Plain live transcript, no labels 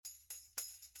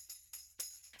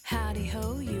Howdy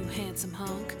ho, you handsome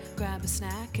hunk. Grab a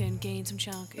snack and gain some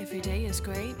chunk. If your day is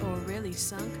great or really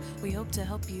sunk, we hope to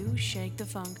help you shake the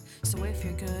funk. So if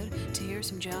you're good to hear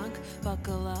some junk,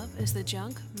 buckle up, it's the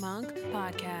Junk Monk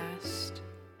Podcast.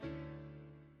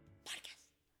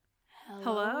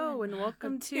 Hello and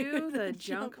welcome to the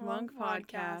Junk Monk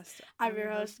Podcast. I'm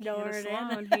your host, Noah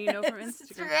Sloan, who you know from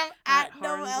Instagram at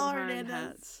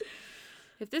Hats.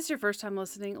 If this is your first time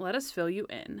listening, let us fill you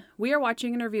in. We are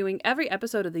watching and reviewing every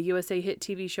episode of the USA hit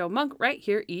TV show Monk right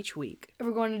here each week. We're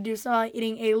going to do so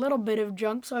eating a little bit of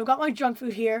junk. So I've got my junk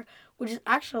food here, which is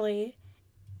actually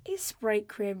a Sprite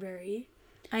cranberry.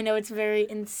 I know it's very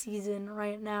in season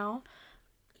right now.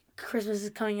 Christmas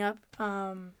is coming up.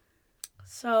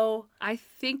 So I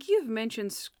think you've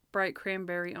mentioned Sprite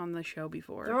cranberry on the show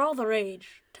before. they're all the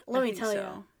rage. Let me tell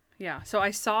you. Yeah, so I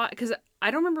saw it because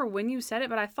I don't remember when you said it,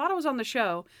 but I thought it was on the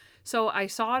show. So I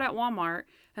saw it at Walmart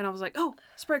and I was like, oh,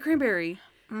 Sprite cranberry.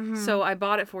 Mm-hmm. So I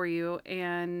bought it for you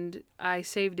and I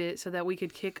saved it so that we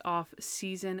could kick off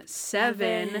season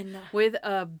 7 with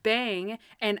a bang.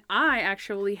 And I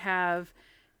actually have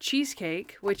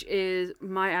cheesecake, which is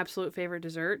my absolute favorite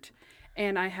dessert.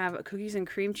 And I have a cookies and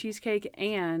cream cheesecake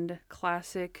and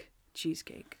classic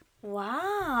cheesecake.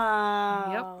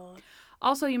 Wow. Yep.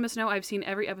 Also, you must know I've seen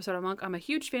every episode of Monk. I'm a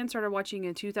huge fan, started watching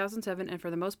in 2007, and for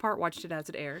the most part, watched it as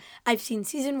it aired. I've seen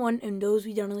season 1 and those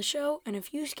we done on the show, and a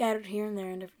few scattered here and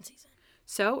there in different seasons.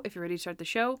 So, if you're ready to start the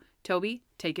show, Toby,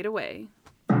 take it away.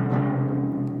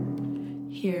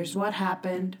 Here's what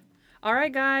happened. All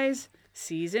right, guys.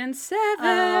 Season 7.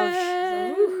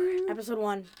 Episode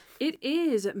 1. It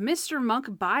is Mr.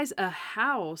 Monk Buys a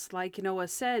House, like Noah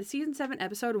said, season 7,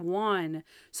 episode 1.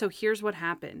 So here's what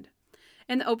happened.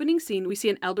 In the opening scene, we see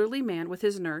an elderly man with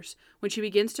his nurse when she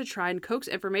begins to try and coax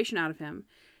information out of him.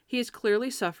 He is clearly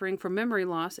suffering from memory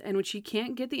loss, and when she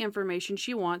can't get the information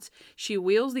she wants, she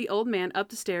wheels the old man up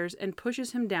the stairs and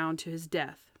pushes him down to his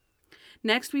death.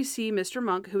 Next, we see Mr.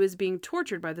 Monk, who is being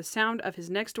tortured by the sound of his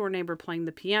next-door neighbor playing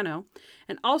the piano,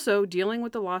 and also dealing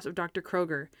with the loss of Dr.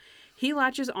 Kroger. He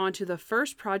latches onto the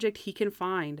first project he can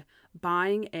find,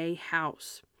 buying a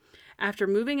house. After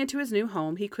moving into his new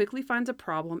home, he quickly finds a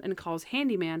problem and calls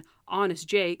handyman Honest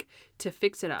Jake to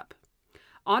fix it up.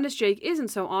 Honest Jake isn't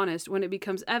so honest when it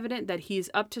becomes evident that he's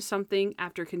up to something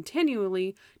after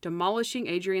continually demolishing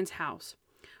Adrian's house.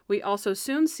 We also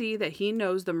soon see that he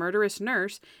knows the murderous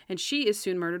nurse, and she is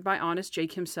soon murdered by Honest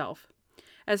Jake himself.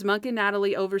 As Monk and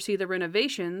Natalie oversee the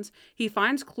renovations, he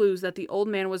finds clues that the old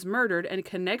man was murdered and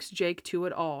connects Jake to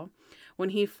it all, when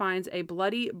he finds a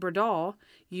bloody bradawal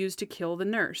used to kill the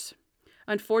nurse.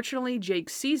 Unfortunately,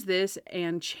 Jake sees this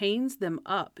and chains them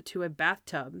up to a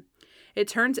bathtub. It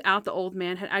turns out the old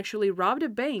man had actually robbed a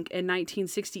bank in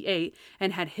 1968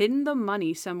 and had hidden the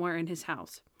money somewhere in his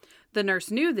house. The nurse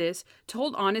knew this,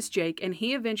 told Honest Jake, and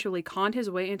he eventually conned his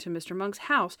way into Mr. Monk's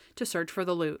house to search for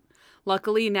the loot.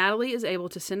 Luckily, Natalie is able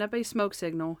to send up a smoke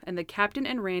signal, and the captain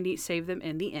and Randy save them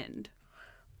in the end.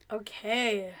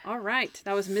 Okay. All right,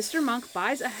 that was Mr. Monk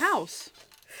Buys a House.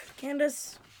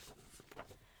 Candace,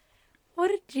 what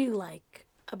did you like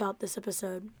about this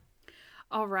episode?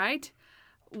 All right.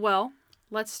 Well,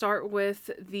 let's start with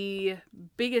the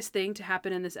biggest thing to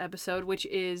happen in this episode, which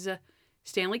is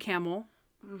Stanley Camel,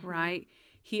 right?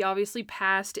 He obviously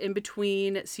passed in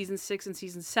between season 6 and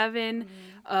season 7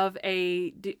 of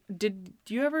a... Did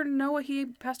you ever know what he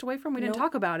passed away from? We didn't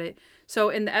talk about it. So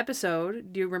in the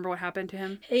episode, do you remember what happened to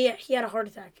him? He had a heart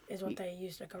attack is what they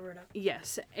used to cover it up.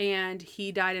 Yes, and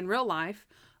he died in real life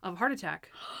of a heart attack.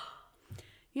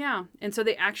 Yeah, and so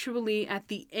they actually, at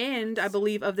the end, I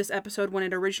believe, of this episode, when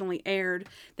it originally aired,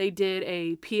 they did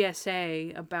a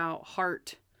PSA about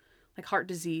heart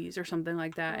disease or something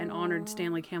like that, and honored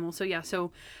Stanley Camel. So yeah,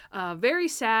 very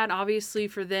sad, obviously,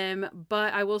 for them,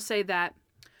 but I will say that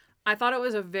I thought it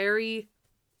was a very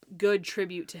good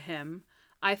tribute to him.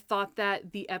 I thought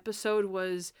that the episode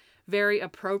was very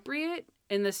appropriate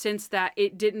in the sense that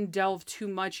it didn't delve too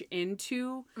much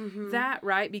into that,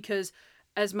 right? Because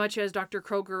as much as Dr.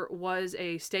 Kroger was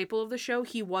a staple of the show,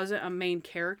 he wasn't a main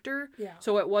character. Yeah.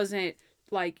 So it wasn't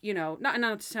like, not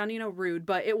to sound, rude,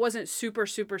 but it wasn't super,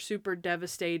 super, super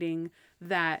devastating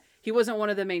that he wasn't one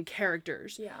of the main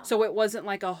characters. Yeah. So it wasn't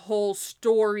like a whole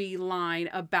storyline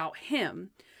about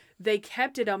him. They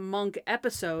kept it a Monk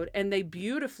episode, and they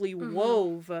beautifully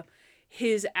wove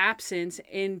his absence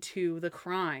into the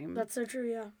crime. That's so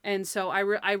true, yeah. And so I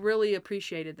really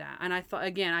appreciated that. And I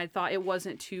thought it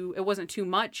wasn't too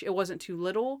much, it wasn't too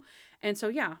little. And so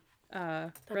yeah,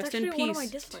 rest in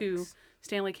peace to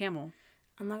Stanley Camel.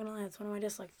 I'm not gonna lie, it's one of my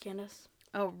dislikes, Candace.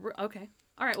 Oh, okay.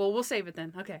 All right, well, we'll save it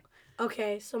then. Okay.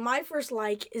 Okay, so my first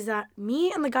like is that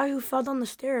me and the guy who fell down the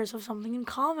stairs have something in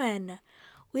common.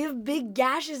 We have big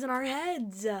gashes in our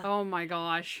heads. Oh my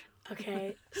gosh.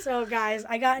 Okay, so guys,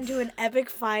 I got into an epic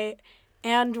fight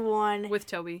and won With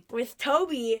Toby. with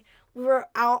Toby. We were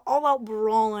all out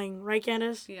brawling, right,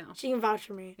 Candace? Yeah. She can vouch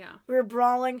for me. Yeah. We were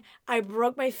brawling. I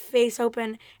broke my face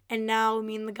open, and now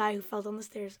me and the guy who fell down the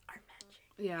stairs are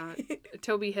Yeah.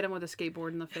 Toby hit him with a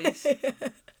skateboard in the face.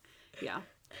 Yeah.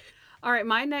 All right,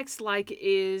 my next like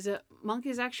is Monk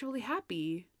is actually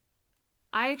happy.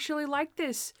 I actually like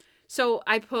this. So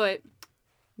I put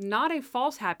not a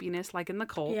false happiness like in the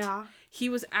cult. Yeah. He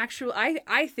was actually,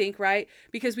 I think, right?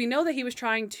 Because we know that he was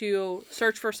trying to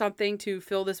search for something to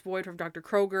fill this void from Dr.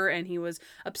 Kroger, and he was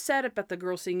upset about the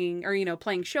girl singing or,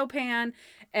 playing Chopin,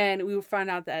 and we will find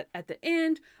out that at the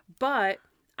end. But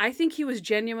I think he was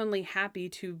genuinely happy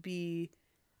to be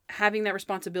having that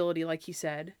responsibility, like he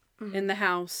said, in the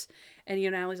house. And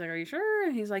Natalie's like, "Are you sure?"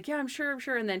 And he's like, "Yeah, I'm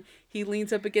sure. And then he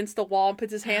leans up against the wall and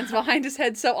puts his hands behind his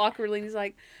head so awkwardly, and he's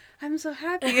like, "I'm so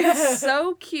happy." It's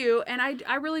so cute. And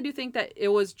I really do think that it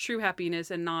was true happiness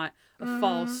and not a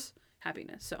false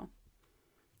happiness. So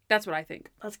that's what I think.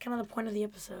 That's kind of the point of the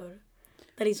episode.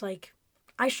 That he's like,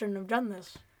 I shouldn't have done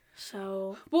this.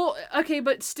 So. Well, okay,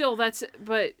 but still,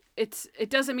 it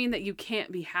doesn't mean that you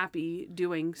can't be happy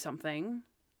doing something.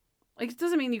 Like, it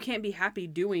doesn't mean you can't be happy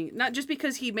doing, not just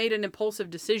because he made an impulsive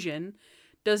decision,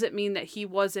 doesn't mean that he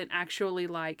wasn't actually,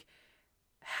 like,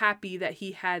 happy that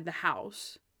he had the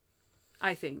house,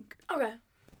 I think. Okay.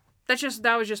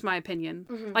 That was just my opinion.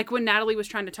 Mm-hmm. Like, when Natalie was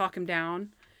trying to talk him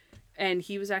down, and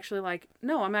he was actually like,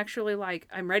 no, I'm actually, like,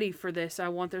 I'm ready for this. I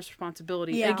want this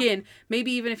responsibility. Yeah. Again,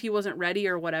 maybe even if he wasn't ready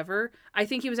or whatever, I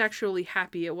think he was actually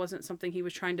happy. It wasn't something he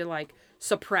was trying to, like,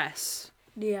 suppress.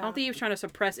 Yeah. I don't think he was trying to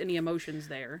suppress any emotions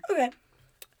there. Okay.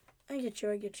 I get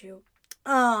you.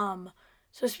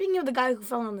 So speaking of the guy who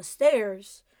fell on the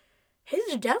stairs,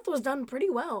 his death was done pretty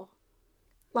well.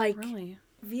 Like, Really?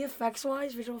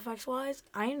 VFX-wise, visual effects-wise,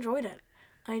 I enjoyed it.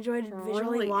 I enjoyed visually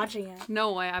Really? watching it.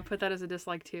 No way. I put that as a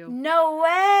dislike, too. No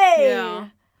way! Yeah.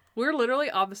 We're literally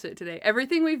opposite today.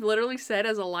 Everything we've literally said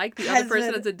as a like, the other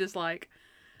person has a dislike.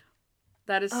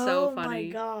 That is so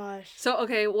funny. Oh my gosh. So,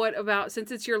 okay, what about,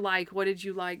 since it's your like, what did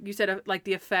you like? You said, like,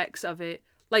 the effects of it.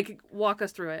 Like, walk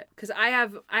us through it. Because I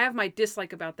have my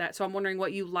dislike about that, so I'm wondering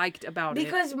what you liked about it.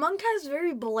 Because Monk has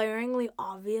very blaringly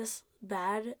obvious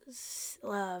bad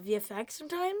VFX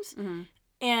sometimes. Mm-hmm.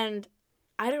 And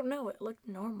I don't know, it looked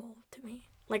normal to me.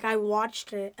 Like, I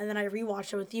watched it, and then I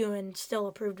rewatched it with you and still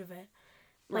approved of it.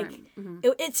 Like, Right. Mm-hmm.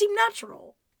 it seemed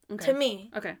natural to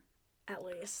me. Okay. At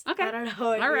least. Okay. I don't know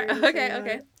what All right. you're gonna say Okay. about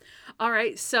it. All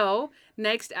right. So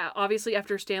next, obviously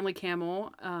after Stanley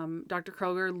Camel, Dr.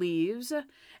 Kroger leaves.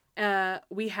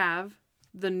 We have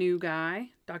the new guy,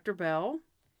 Dr. Bell.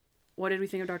 What did we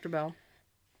think of Dr. Bell?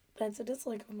 That's a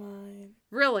dislike of mine.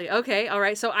 Really? Okay. All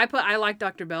right. So I like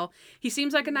Dr. Bell. He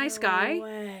seems like a nice guy. No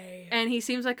way. And he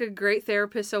seems like a great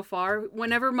therapist so far.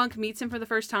 Whenever Monk meets him for the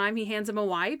first time, he hands him a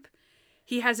wipe.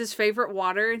 He has his favorite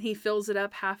water and he fills it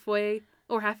up halfway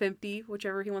or half empty,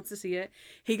 whichever he wants to see it.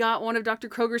 He got one of Dr.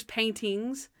 Kroger's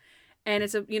paintings, and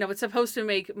it's it's supposed to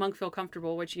make Monk feel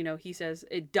comfortable, which, he says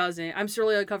it doesn't. I'm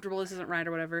really uncomfortable. This isn't right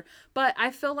or whatever. But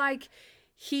I feel like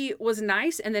he was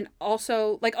nice, and then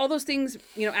also like all those things,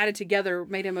 added together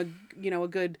made him a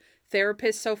good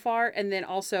therapist so far. And then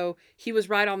also he was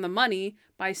right on the money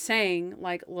by saying,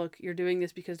 like, look, you're doing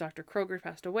this because Dr. Kroger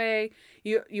passed away.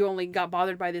 You only got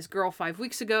bothered by this girl 5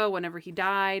 weeks ago whenever he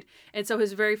died. And so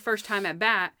his very first time at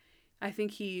bat, I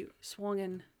think he swung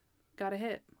and got a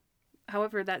hit.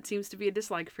 However, that seems to be a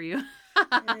dislike for you.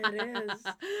 It is.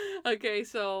 Okay,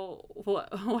 so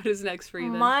what is next for you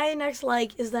then? My next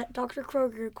like is that Dr.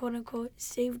 Kroger, quote unquote,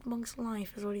 saved Monk's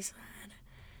life, is what he said.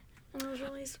 It was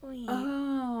really sweet.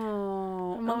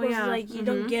 Oh. Monk was like, you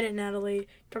don't get it, Natalie.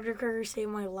 Dr. Kroger saved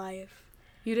my life.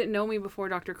 You didn't know me before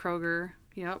Dr. Kroger.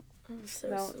 Yep. It was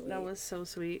so sweet. That was so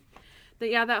sweet.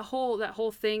 That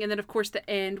whole thing, and then of course the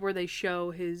end where they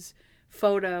show his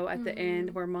photo at the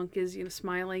end where Monk is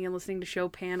smiling and listening to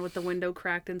Chopin with the window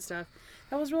cracked and stuff.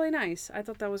 That was really nice. I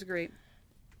thought that was great.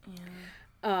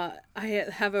 Yeah. I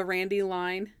have a Randy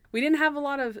line. We didn't have a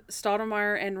lot of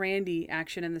Stottlemyre and Randy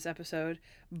action in this episode,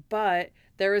 but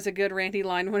there is a good Randy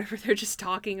line whenever they're just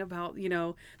talking about,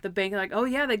 the bank, like, oh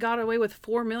yeah, they got away with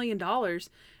 $4 million. And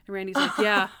Randy's like,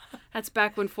 yeah, that's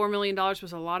back when $4 million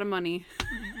was a lot of money.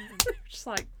 Just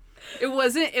like, it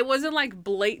wasn't like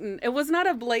blatant. It was not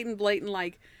a blatant,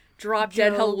 like drop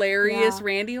dead hilarious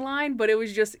Randy line, but it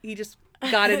was just, he just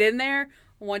got it in there.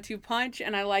 1-2 punch,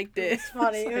 and I liked it. It's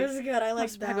funny. It was good. I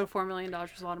liked back when that. $4 million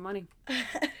was a lot of money.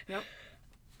 Yep.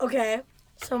 Okay.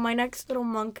 So my next little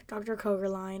Monk Dr. Kroger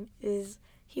line is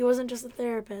he wasn't just a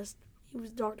therapist. He was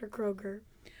Dr. Kroger.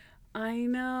 I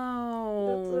know.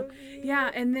 That's so cute.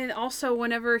 Yeah, and then also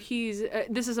whenever he's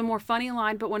this is a more funny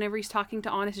line, but whenever he's talking to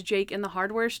Honest Jake in the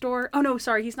hardware store. Oh no,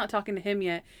 sorry, he's not talking to him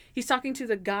yet. He's talking to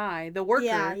the guy, the worker.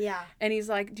 Yeah. And he's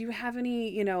like, "Do you have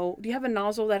any, do you have a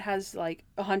nozzle that has like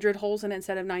 100 holes in it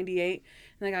instead of 98?"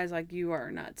 And the guy's like, "You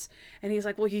are nuts." And he's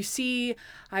like, "Well, you see,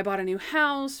 I bought a new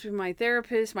house. My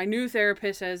new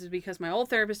therapist says it's because my old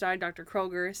therapist died, Dr.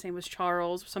 Kroger. His name was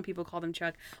Charles. Some people called him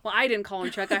Chuck. Well, I didn't call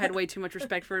him Chuck. I had way too much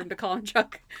respect for him to call him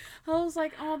Chuck." I was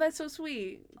like, "Oh, that's so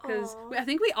sweet." Because I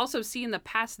think we also see in the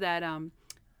past that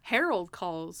Harold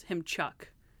calls him Chuck.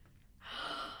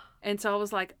 And so I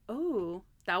was like, "Oh,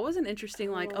 that was an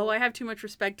interesting, like, I have too much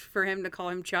respect for him to call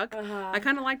him Chuck." I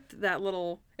kind of liked that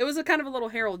little, it was a kind of a little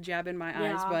Harold jab in my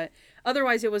eyes, but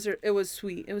otherwise it was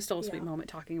sweet. It was still a sweet moment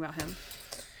talking about him.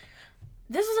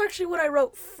 This is actually what I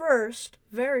wrote first,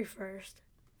 very first.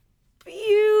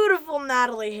 Beautiful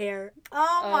Natalie hair.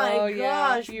 Oh my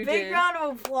gosh. Big round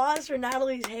of applause for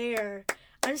Natalie's hair.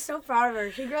 I'm so proud of her.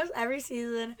 She grows every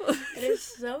season. It is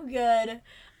so good.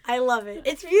 I love it.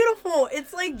 It's beautiful.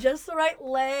 It's like just the right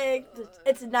length.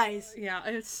 It's nice. Yeah,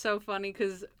 it's so funny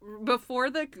because before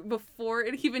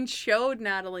it even showed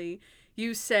Natalie,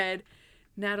 you said,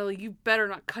 "Natalie, you better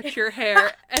not cut your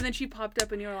hair." And then she popped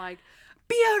up and you were like,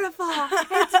 "Beautiful.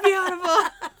 It's beautiful."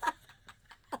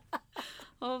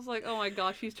 I was like, "Oh my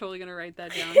gosh, she's totally going to write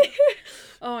that down."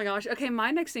 Oh my gosh. Okay,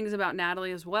 my next thing is about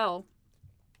Natalie as well.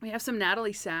 We have some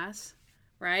Natalie sass.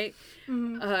 Right?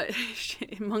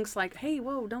 Mm-hmm. Monk's like, "Hey,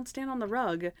 whoa, don't stand on the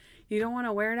rug. You don't want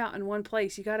to wear it out in one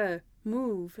place. You gotta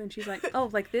move." And she's like, "Oh,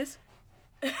 like this?"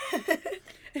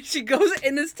 And she goes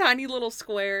in this tiny little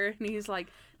square, and he's like,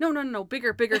 No,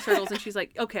 bigger circles." And she's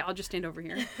like, "Okay, I'll just stand over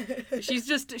here."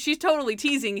 She's totally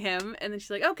teasing him, and then she's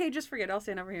like, "Okay, just forget it. I'll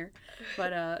stand over here."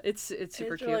 But it's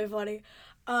super cute. It's really funny.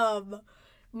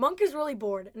 Monk is really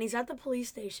bored, and he's at the police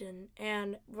station,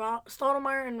 and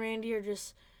Stottlemyre and Randy are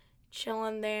just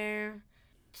chilling there.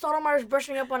 Stottlemyre's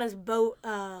brushing up on his boat,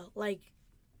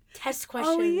 test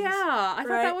questions. Oh yeah, I thought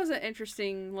that was an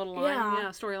interesting little line. Yeah,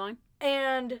 storyline.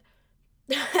 And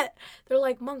they're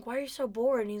like, "Monk, why are you so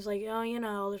bored?" And he's like,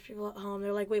 "Oh, there's people at home."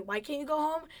 They're like, "Wait, why can't you go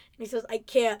home?" And he says, "I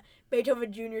can't.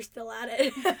 Beethoven Jr.'s still at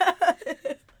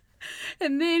it."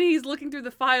 And then he's looking through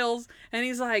the files, and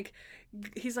he's like,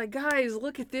 "Guys,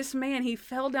 look at this man. He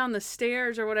fell down the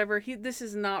stairs or whatever. This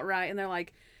is not right." And they're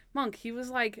like, "Monk, he was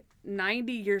like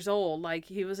 90 years old. Like,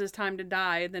 he was his time to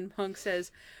die." And then Monk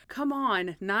says, "Come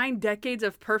on, 9 decades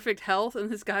of perfect health, and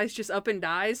this guy's just up and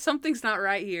dies? Something's not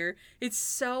right here." It's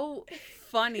so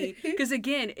funny. Because,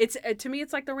 again, it's to me,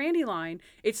 it's like the Randy line.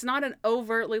 It's not an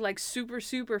overtly, like, super,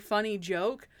 super funny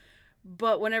joke.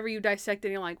 But whenever you dissect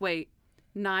it, you're like, wait,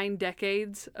 9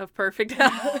 decades of perfect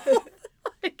health?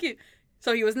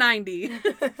 So he was 90.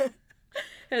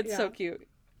 It's so cute.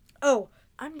 Oh,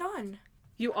 I'm done.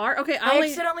 You are? Okay. I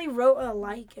accidentally wrote a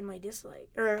like in my dislike,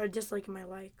 or a dislike in my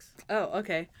likes. Oh,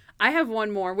 okay. I have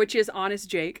one more, which is Honest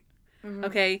Jake. Mm-hmm.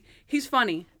 Okay. He's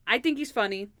funny. I think he's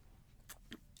funny.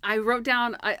 I wrote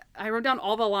down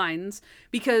all the lines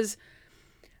because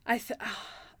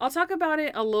I'll talk about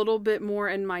it a little bit more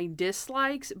in my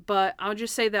dislikes, but I'll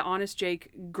just say that Honest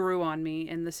Jake grew on me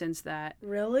in the sense that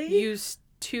used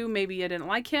to maybe I didn't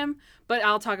like him, but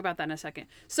I'll talk about that in a second.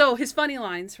 So his funny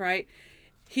lines, right?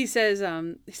 He says,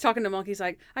 he's talking to Monk. He's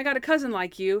like, "I got a cousin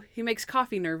like you. He makes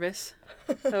coffee nervous."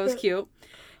 That was cute.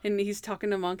 And he's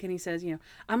talking to Monk, and he says,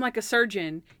 "I'm like a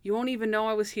surgeon. You won't even know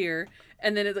I was here."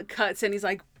 And then it cuts, and he's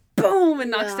like, boom,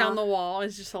 and knocks down the wall.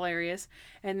 It's just hilarious.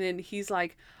 And then he's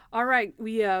like, "All right,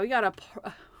 we got a,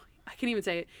 I can't even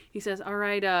say it." He says, "All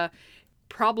right,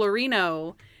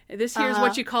 Problemino. This here's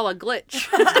what you call a glitch."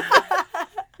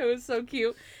 It was so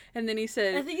cute. And then he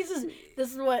said, I think he says,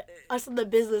 "This is what us in the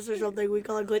business or something we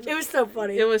call a glitch." It was so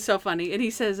funny. It was so funny. And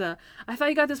he says, "I thought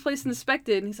you got this place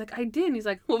inspected." And he's like, "I did." And he's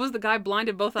like, "What was the guy blind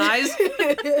in both eyes?"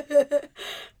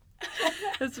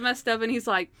 It's messed up. And he's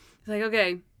like,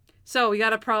 "Okay, so we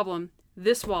got a problem.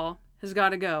 This wall has got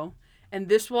to go. And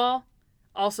this wall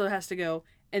also has to go.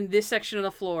 And this section of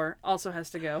the floor also has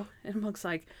to go." And Monk's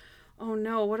like, "Oh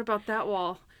no, what about that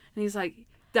wall?" And he's like,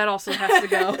 "That also has to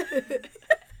go."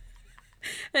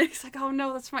 And he's like, "Oh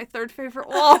no, that's my third favorite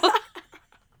wall."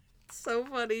 So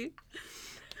funny.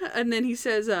 And then he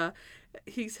says,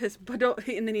 "But don't,"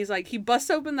 and then he's like, he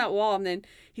busts open that wall, and then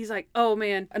he's like, "Oh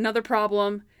man, another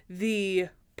problem. The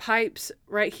pipes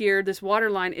right here, this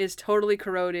water line is totally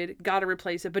corroded. Gotta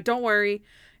replace it. But don't worry,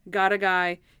 got a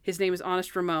guy. His name is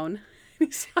Honest Ramon."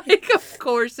 He's like, "Of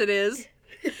course it is."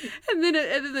 And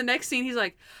then the next scene, he's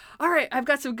like, all right, I've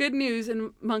got some good news.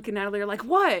 And Monk and Natalie are like,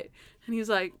 what? And he's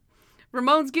like,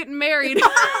 Ramon's getting married.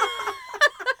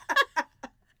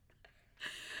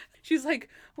 She's like,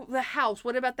 the house.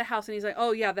 What about the house? And he's like,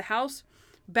 oh, yeah, the house.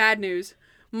 Bad news.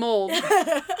 Mold.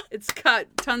 It's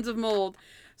cut. Tons of mold.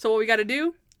 So what we got to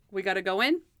do, we got to go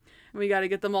in and we got to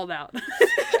get the mold out.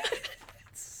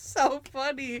 It's so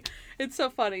funny. It's so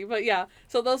funny. But yeah,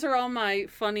 so those are all my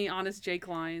funny, honest Jake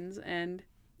lines. And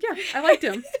yeah, I liked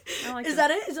him. Is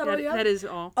that it? Is that all you have? That is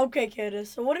all. Okay, Candace.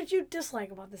 So what did you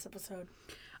dislike about this episode?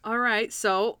 All right.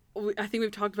 So I think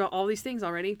we've talked about all these things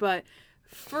already. But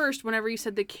first, whenever you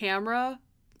said the camera,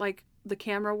 like the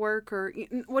camera work, or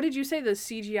what did you say? The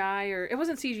CGI, or it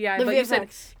wasn't CGI, The but VFX. you said,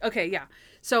 okay, yeah.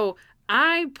 So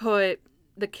I put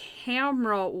the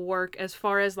camera work as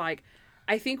far as like,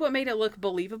 I think what made it look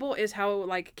believable is how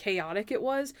like chaotic it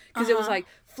was, because it was like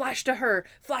flash to her,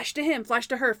 flash to him, flash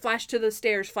to her, flash to the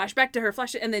stairs, flash back to her,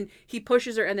 flash to, and then he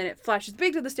pushes her, and then it flashes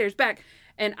big to the stairs back,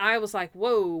 and I was like,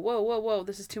 whoa,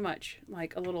 this is too much,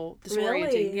 like a little disorienting.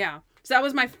 Really? Yeah. So that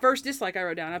was my first dislike I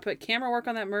wrote down. I put camera work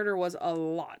on that murder was a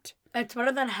lot. It's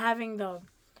better than having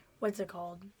what's it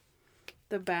called?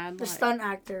 The bad The light. stunt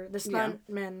actor, the stunt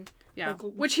man. Yeah, like,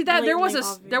 which there was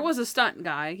blatantly there obvious. was a stunt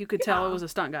guy. You could tell it was a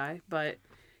stunt guy, but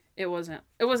it wasn't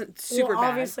super Well, bad.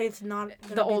 obviously, it's not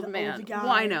gonna The be old man. Old guy.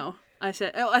 Well, I know. I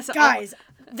said, Guys,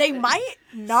 they might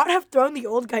not have thrown the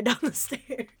old guy down the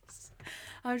stairs.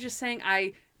 I was just saying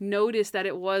I noticed that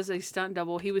it was a stunt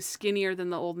double. He was skinnier than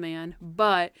the old man,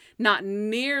 but not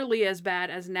nearly as bad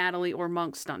as Natalie or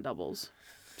Monk's stunt doubles.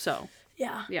 So,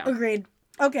 Yeah. Yeah. Agreed.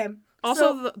 Okay.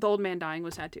 also so, the old man dying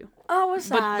was sad too. oh, it's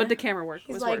sad. But the camera work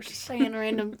He's was like worse. saying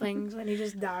random things and he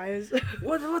just dies.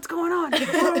 What's going on?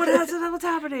 What's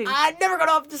happening? I never got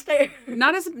up the stairs.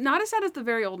 Not as sad as the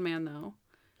very old man though.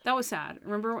 That was sad.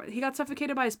 Remember he got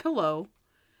suffocated by his pillow,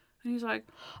 and he's like,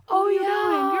 Oh, "What are you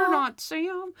yeah. doing? You're not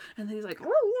Sam." And then he's like,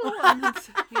 and it's,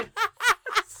 yeah.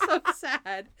 It's so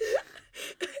sad.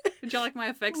 Did y'all like my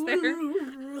effects there?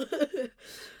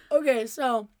 Okay,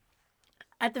 so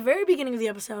at the very beginning of the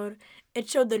episode, it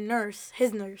showed the nurse,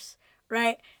 his nurse,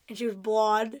 right? And she was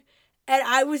blonde, and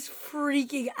I was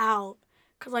freaking out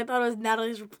because I thought it was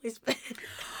Natalie's replacement.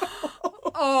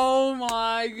 Oh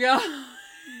my god!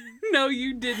 No,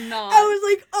 you did not. I was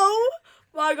like, oh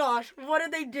my gosh, what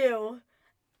did they do?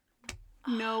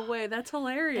 No way. That's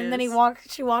hilarious. And then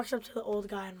she walks up to the old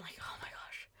guy, and I'm like, oh my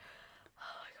gosh.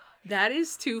 That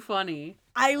is too funny.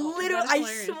 I that's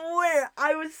hilarious. swear,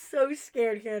 I was so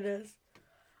scared, Candace.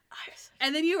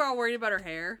 And then you were all worried about her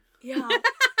hair. Yeah.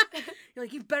 You're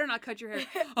like, you better not cut your hair.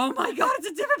 Oh my god, it's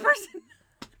a different person.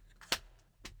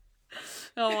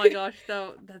 Oh my gosh,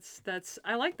 that's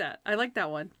I like that. I like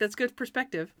that one. That's good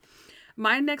perspective.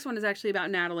 My next one is actually about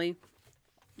Natalie,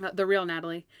 the real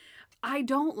Natalie. I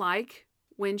don't like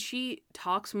when she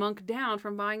talks Monk down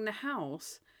from buying the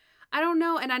house. I don't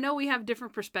know, and I know we have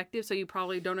different perspectives, so you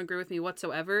probably don't agree with me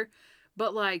whatsoever.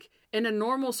 But like in a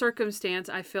normal circumstance,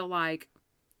 I feel like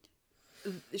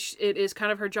it is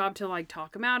kind of her job to like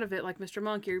talk him out of it. Like, Mr.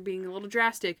 Monk, you're being a little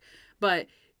drastic. But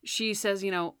she says,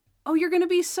 oh, you're gonna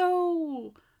be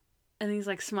so, and he's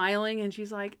like smiling, and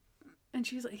he's like,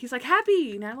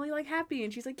 happy, Natalie, like happy,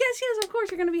 and she's like, yes, of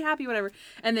course you're gonna be happy, whatever.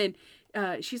 And then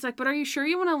she's like, but are you sure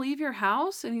you want to leave your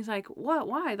house? And he's like, what?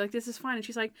 Why? Like, this is fine. And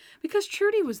she's like, because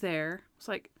Trudy was there. It's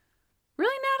like,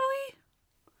 really, Natalie?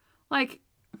 Like,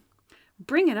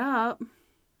 bring it up.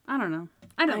 I don't know.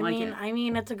 I like it. I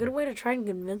mean, it's a good way to try and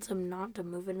convince him not to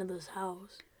move into this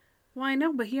house. Well, I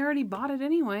know, but he already bought it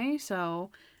anyway, so.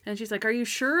 And she's like, are you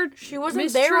sure? She wasn't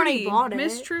Miss there Trudy, when he bought it.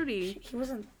 Miss Trudy. She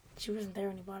wasn't there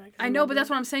when he bought it. I know, but that's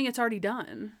what I'm saying. It's already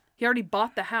done. He already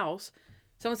bought the house.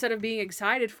 So instead of being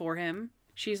excited for him,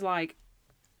 she's like,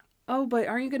 oh, but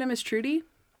aren't you going to miss Trudy?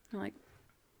 I'm like,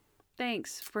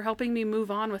 thanks for helping me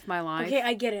move on with my life. Okay,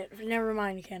 I get it. Never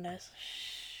mind, Candace.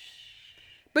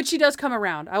 But she does come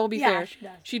around. I will be fair. She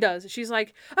does. She does. She's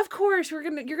like, of course, you're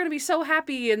gonna be so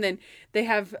happy. And then they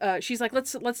have. She's like,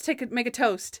 let's make a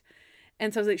toast.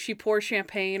 And so she pours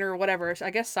champagne or whatever. I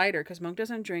guess cider, because Monk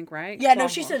doesn't drink, right? Yeah, no, Well,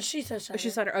 she said cider. Oh,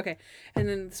 she's cider. Okay. And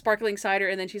then sparkling cider.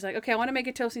 And then she's like, okay, I want to make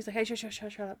a toast. And he's like, hey,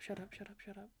 shut up.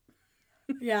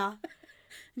 Yeah.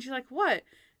 And she's like, what?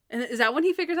 And is that when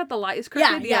he figures out the light is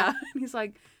crooked? Yeah. And he's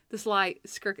like, this light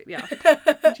is crooked. Yeah.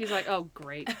 And she's like, oh,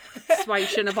 great. That's why you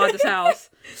shouldn't have bought this house.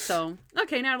 So,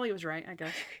 okay, Natalie was right, I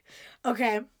guess.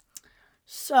 Okay.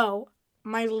 So,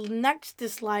 my next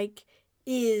dislike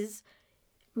is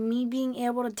me being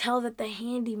able to tell that the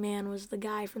handyman was the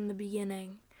guy from the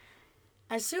beginning.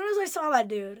 As soon as I saw that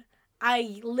dude,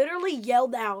 I literally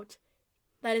yelled out,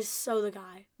 that is so the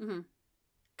guy. Mm-hmm.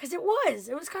 Because it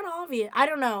was kind of obvious. I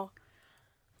don't know.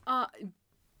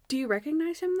 Do you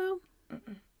recognize him though?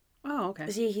 Mm-mm. Oh,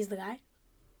 okay. He's the guy?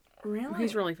 Really?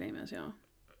 He's really famous, yeah.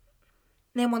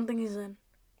 Name one thing he's in.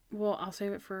 Well, I'll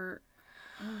save it for...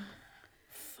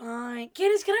 Fine.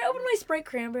 Candace, can I open my Sprite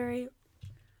cranberry?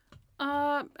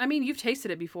 I mean, you've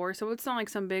tasted it before, so it's not like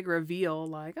some big reveal,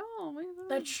 like, oh...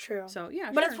 That's true. So,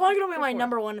 yeah, but sure. it's probably going to be my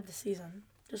number one of the season.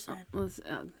 Just saying.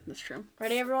 That's true.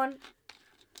 Ready, everyone?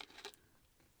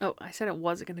 Oh, I said it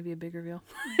wasn't going to be a big reveal.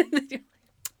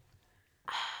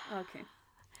 Okay.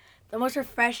 The most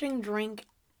refreshing drink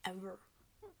ever.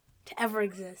 To ever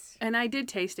exist. And I did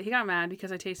taste it. He got mad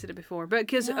because I tasted it before. But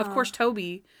because, of course,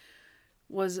 Toby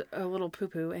was a little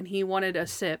poo-poo and he wanted a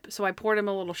sip. So I poured him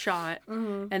a little shot.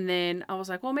 Mm-hmm. And then I was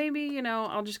like, well, maybe,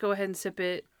 I'll just go ahead and sip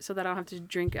it so that I don't have to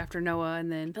drink after Noah.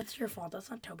 And then... That's your fault.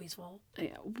 That's not Toby's fault.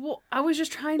 Yeah. Well, I was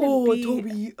just trying to be...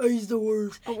 Toby, he's the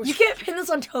worst. You can't pin this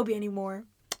on Toby anymore.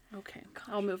 Okay. Gosh.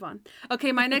 I'll move on.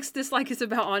 Okay, my next dislike is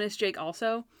about Honest Jake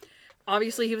also.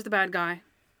 Obviously, he was the bad guy,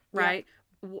 right?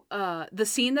 Yeah. The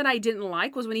scene that I didn't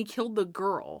like was when he killed the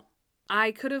girl.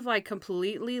 I could have,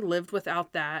 completely lived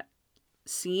without that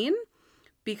scene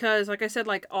because, like I said,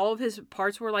 all of his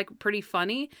parts were, pretty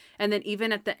funny. And then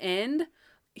even at the end,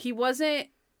 it wasn't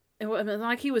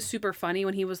like he was super funny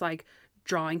when he was,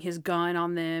 drawing his gun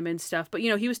on them and stuff. But,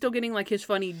 he was still getting,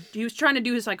 he was trying to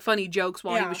do his, funny jokes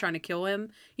while he was trying to kill him,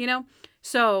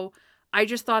 So... I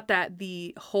just thought that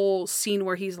the whole scene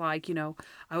where he's like,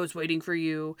 I was waiting for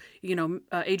you,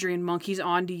 Adrian Monk, he's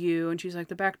on to you. And she's like,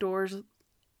 the back door's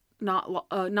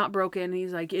not broken. And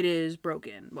he's like, it is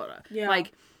broken. But,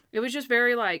 it was just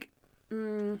very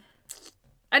it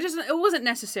wasn't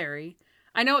necessary.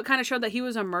 I know it kind of showed that he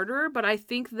was a murderer, but I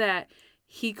think that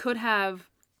he could have,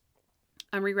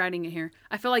 I'm rewriting it here.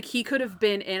 I feel like he could have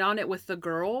been in on it with the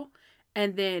girl.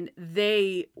 And then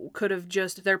they could have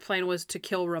their plan was to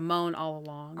kill Ramon all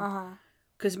along. Uh-huh.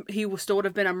 Because he still would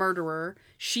have been a murderer.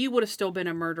 She would have still been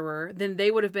a murderer. Then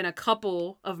they would have been a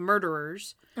couple of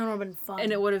murderers. It would have been fun.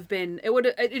 And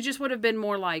it just would have been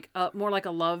more like a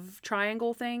love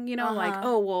triangle thing,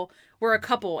 we're a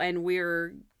couple and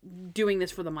we're doing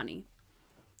this for the money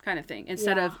kind of thing.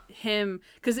 Instead of him,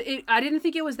 because I didn't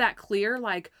think it was that clear.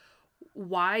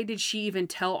 Why did she even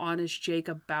tell Honest Jake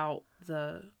about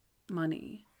the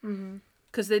money?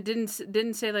 Because they didn't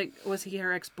say was he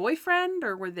her ex-boyfriend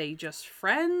or were they just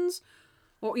friends,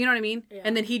 or you know what I mean?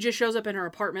 And then he just shows up in her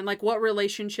apartment. What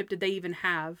relationship did they even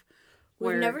have?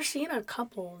 We've never seen a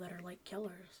couple that are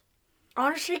killers.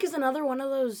 Honest Jake is another one of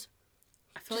those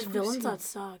villains that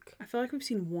suck. I feel like we've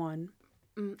seen one.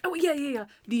 Oh yeah.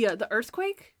 The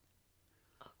earthquake.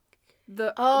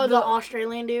 The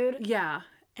Australian dude. Yeah,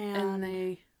 and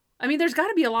they. I mean, there's got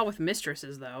to be a lot with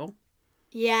mistresses though.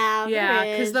 Yeah,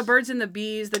 because the birds and the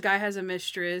bees, the guy has a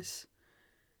mistress.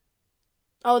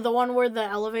 Oh, the one where the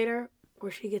elevator,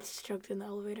 where she gets choked in the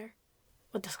elevator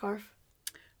with the scarf.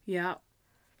 Yeah.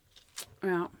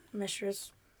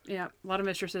 Mistress. Yeah, a lot of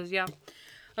mistresses, yeah.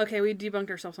 Okay, we debunked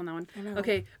ourselves on that one. I know.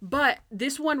 Okay, but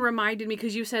this one reminded me,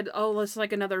 because you said, oh, it's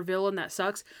like another villain that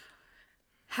sucks.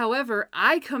 However,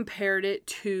 I compared it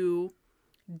to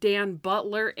Dan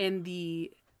Butler in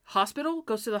the...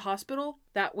 goes to the hospital,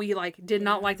 that we did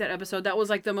not like that episode. That was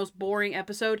the most boring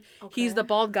episode. Okay. He's the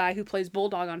bald guy who plays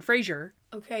Bulldog on Frasier.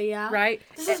 Okay, yeah. Right?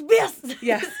 This is BS.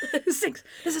 Yeah. This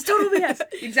is total BS.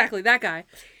 Exactly, that guy.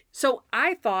 So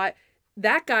I thought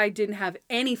that guy didn't have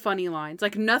any funny lines.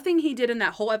 Nothing he did in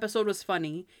that whole episode was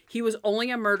funny. He was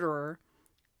only a murderer.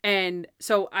 And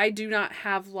so I do not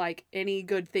have any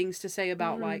good things to say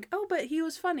about oh, but he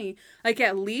was funny.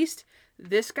 At least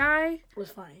this guy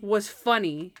was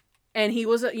funny. And he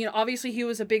was, obviously he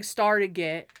was a big star to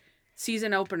get,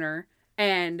 season opener.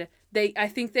 And I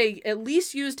think they at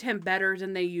least used him better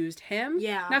than they used him.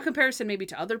 Yeah. Now comparison maybe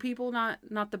to other people, not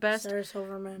the best. Sarah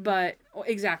Silverman. But,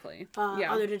 exactly.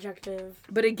 Other detective.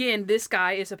 But again, this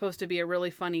guy is supposed to be a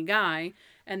really funny guy.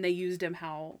 And they used him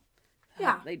how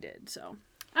they did, so...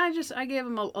 I gave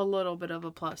him a little bit of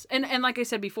a plus. And like I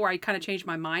said before, I kind of changed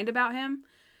my mind about him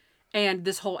and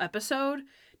this whole episode,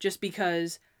 just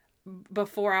because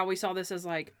before I always saw this as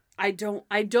I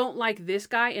don't like this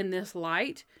guy in this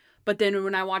light. But then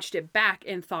when I watched it back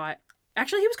and thought,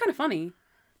 actually, he was kind of funny,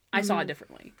 I saw it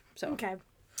differently. So okay.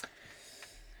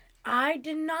 I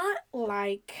did not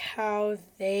like how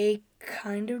they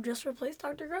kind of just replaced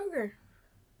Dr. Kroger.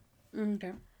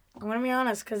 Okay. I'm going to be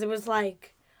honest, because it was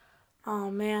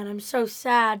oh man, I'm so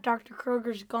sad. Dr.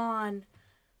 Kroger's gone.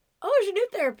 Oh, there's a new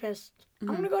therapist. I'm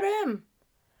going to go to him.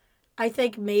 I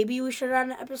think maybe we should have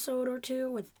had an episode or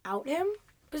two without him.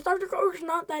 Because Dr. Kroger's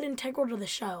not that integral to the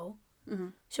show. Mm-hmm.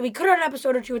 So we could have had an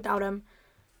episode or two without him.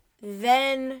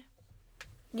 Then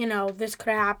this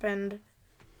could have happened.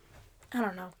 I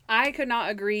don't know. I could not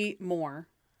agree more.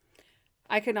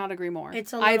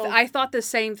 It's a little... I thought the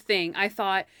same thing. I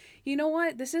thought, you know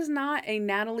what? This is not a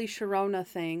Natalie Sharona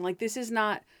thing. Like, this is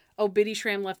not, oh, Biddy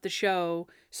Schramm left the show,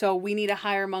 so we need to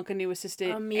hire Monk a new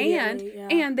assistant.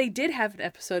 And they did have an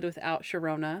episode without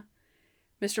Sharona,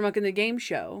 Mr. Monk in the Game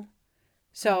Show.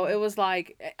 So it was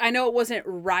like, I know it wasn't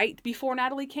right before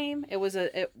Natalie came.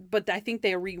 But I think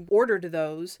they reordered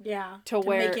those. Yeah. To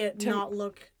make it not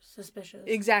look suspicious.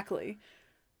 Exactly.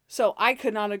 So I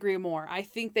could not agree more. I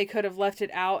think they could have left it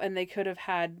out and they could have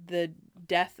had the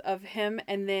death of him.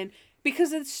 And then,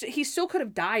 because he still could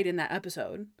have died in that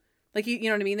episode. Like, you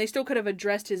know what I mean? They still could have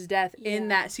addressed his death in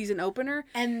that season opener.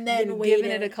 And then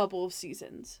given it a couple of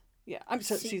seasons. Yeah, I'm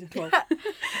sorry, season 12.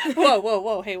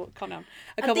 Whoa. Hey, calm down.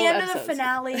 At the end of the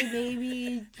finale,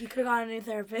 maybe you could have gotten a new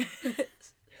therapist.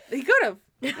 He could have.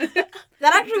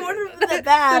 That actually wouldn't have been that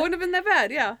bad. That wouldn't have been that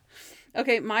bad, yeah.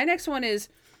 Okay, my next one is,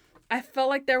 I felt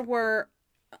like there were,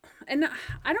 and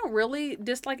I don't really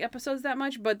dislike episodes that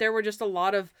much, but there were just a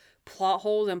lot of plot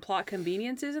holes and plot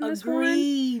conveniences in this one.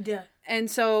 Agreed. And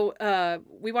so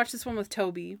we watched this one with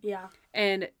Toby. Yeah.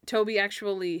 And Toby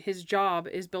actually, his job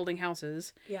is building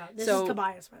houses. Yeah, this is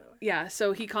Tobias, by the way. Yeah,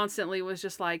 so he constantly was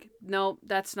just like, no,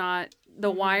 that's not the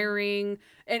wiring.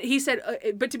 And he said,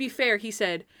 but to be fair, he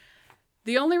said,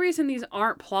 the only reason these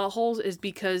aren't plot holes is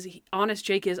because Honest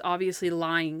Jake is obviously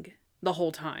lying the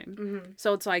whole time. Mm-hmm.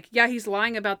 So it's like, yeah, he's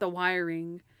lying about the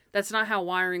wiring. That's not how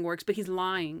wiring works, but he's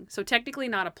lying. So technically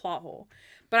not a plot hole.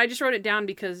 But I just wrote it down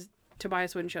because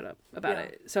Tobias wouldn't shut up about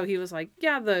it. So he was like,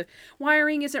 yeah, the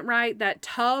wiring isn't right. That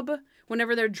tub,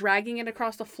 whenever they're dragging it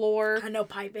across the floor, had no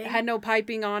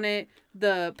piping on it.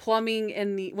 The plumbing,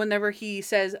 and whenever he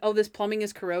says, oh, this plumbing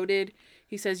is corroded,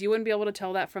 he says you wouldn't be able to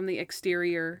tell that from the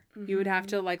exterior. Mm-hmm. You would have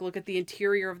to look at the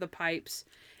interior of the pipes.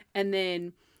 And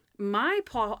then my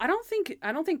plot, I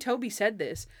don't think Toby said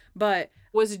this, but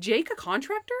was Jake a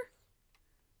contractor?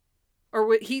 Or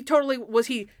was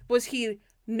he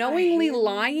knowingly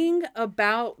lying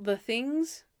about those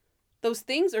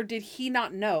things, or did he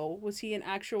not know? Was he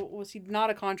not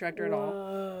a contractor at all?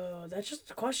 Whoa, that's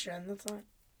just a question. That's not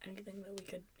anything that we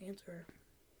could answer.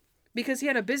 Because he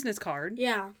had a business card.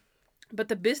 Yeah. But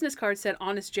the business card said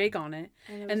Honest Jake on it.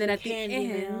 And then at the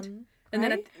end,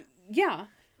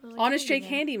 Honest Jake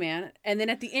Handyman. And then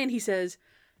at the end he says,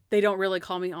 they don't really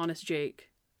call me Honest Jake.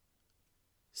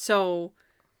 So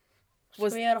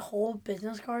we had a whole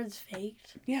business cards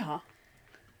faked? Yeah.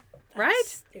 That's right?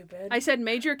 Stupid. I said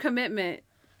major commitment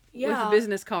with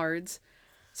business cards.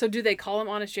 So do they call him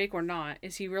Honest Jake or not?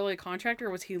 Is he really a contractor,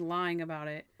 or was he lying about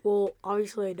it? Well,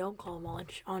 obviously I don't call him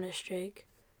Honest Jake.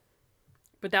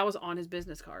 But that was on his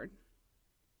business card.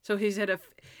 So he said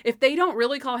if they don't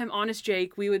really call him Honest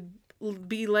Jake, we would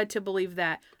be led to believe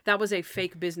that was a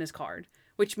fake business card,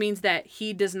 which means that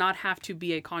he does not have to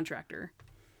be a contractor.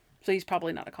 So he's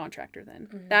probably not a contractor then.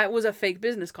 Mm-hmm. That was a fake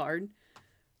business card.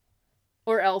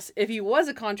 Or else, if he was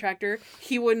a contractor,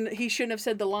 he shouldn't have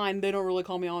said the line, they don't really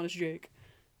call me Honest Jake.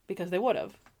 Because they would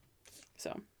have.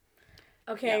 So.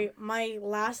 Okay, my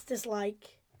last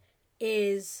dislike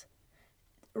is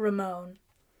Ramon.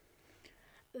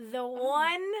 The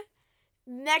one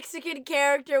Mexican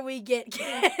character we get,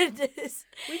 Candace.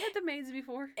 We had the maids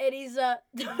before. And he's the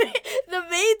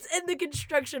maids and the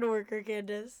construction worker,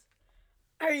 Candace.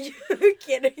 Are you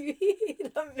kidding me?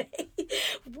 The maid?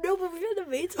 No, but we've had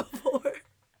the maids before.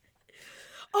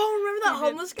 Oh, remember that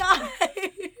homeless guy?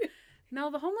 No,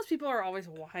 the homeless people are always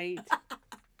white.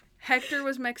 Hector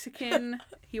was Mexican.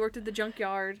 He worked at the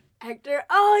junkyard. Hector?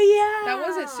 Oh, yeah. That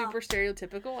wasn't super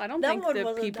stereotypical. I don't think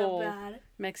that people,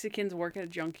 Mexicans work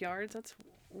at junkyards. That's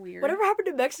weird. Whatever happened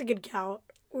to Mexican count?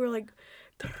 We're like,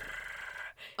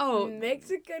 oh,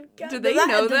 Mexican count. Did they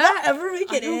know that? Did that ever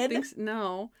make it in? I don't think so.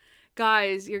 No.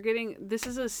 Guys, this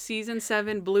is a season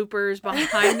 7 bloopers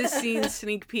behind the scenes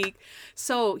sneak peek.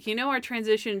 So, our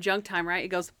transition junk time, right? It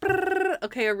goes,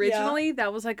 okay, originally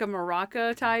that was like a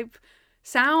maraca type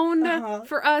sound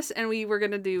for us, and we were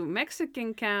going to do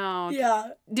Mexican count.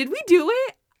 Yeah. Did we do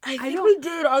it? I think we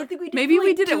did. I think we did. Maybe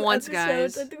we did it once,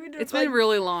 episodes. guys. It's been a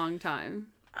really long time.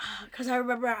 Because I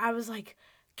remember I was like,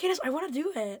 Candace, I want to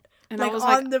do it. And I was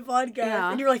on the podcast.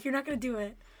 Yeah. And you're like, you're not going to do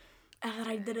it. And then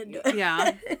I didn't do it.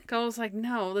 Yeah. I was like,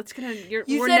 no,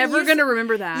 we're never going to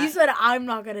remember that. You said, I'm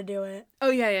not going to do it.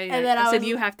 Oh, yeah. And then I said,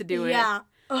 you have to do it. Yeah.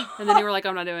 And then you were like,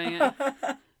 I'm not doing it.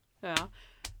 Yeah.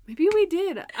 Maybe we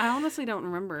did. I honestly don't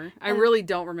remember. I really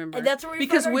don't remember. And that's where we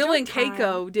because found our Will and junk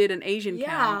Keiko time. did an Asian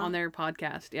count on their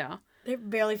podcast. Yeah. They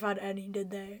barely found any,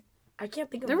 did they? I can't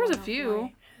think of There was a one few.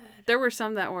 There were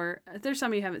some that were... There's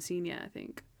some you haven't seen yet, I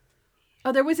think.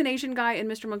 Oh, there was an Asian guy in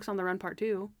Mr. Monk's on the Run Part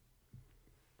 2.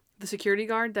 The security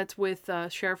guard that's with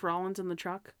Sheriff Rollins in the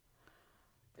truck.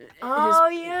 Oh,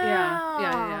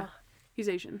 Yeah. He's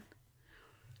Asian.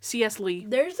 C.S. Lee.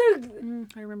 There's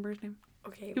I remember his name.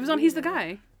 Okay. He was on He's the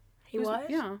Guy. He was?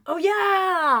 Yeah. Oh, yeah.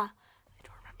 I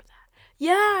don't remember that.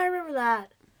 Yeah, I remember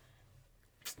that.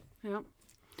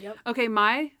 Yep. Okay,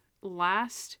 my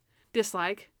last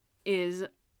dislike is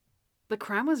the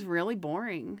crime was really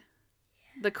boring.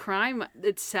 The crime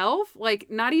itself,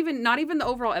 like not even the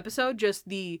overall episode, just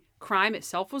the crime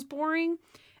itself was boring.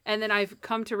 And then I've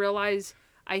come to realize,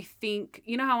 I think,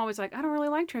 you know how I'm always like, I don't really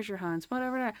like treasure hunts,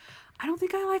 whatever. I don't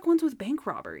think I like ones with bank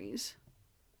robberies.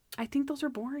 I think those are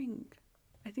boring.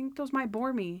 I think those might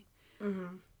bore me.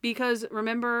 Mm-hmm. Because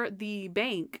remember the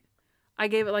bank, I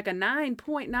gave it like a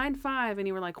 9.95 and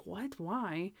you were like, what?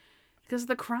 Why? Because of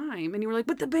the crime. And you were like,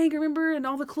 but the bank, remember? And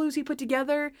all the clues he put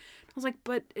together. I was like,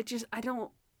 but it just, I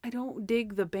don't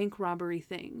dig the bank robbery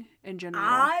thing in general.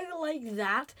 I like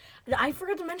that. I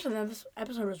forgot to mention that this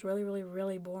episode was really, really,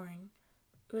 really boring.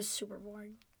 It was super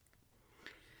boring.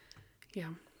 Yeah.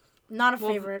 Not a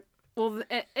favorite. Well,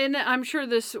 and I'm sure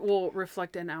this will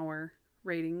reflect in our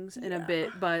ratings in a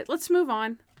bit, but let's move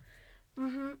on.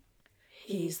 Mm-hmm.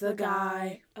 He's the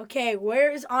guy. Okay,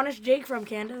 where is Honest Jake from,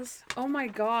 Candace? Oh my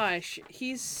gosh.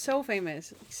 He's so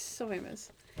famous.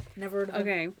 Never heard of him.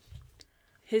 Okay.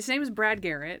 His name is Brad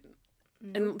Garrett.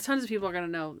 And tons of people are going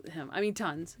to know him. I mean,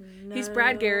 tons. No. He's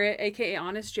Brad Garrett, a.k.a.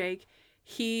 Honest Jake.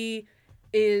 He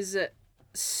is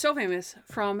so famous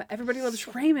from Everybody Loves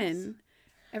Raymond.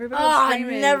 Everybody Loves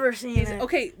Raymond. I've never seen it.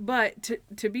 Okay, but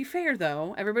to be fair,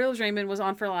 though, Everybody Loves Raymond was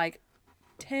on for like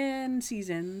 10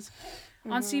 seasons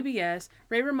on CBS.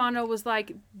 Ray Romano was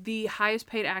like the highest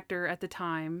paid actor at the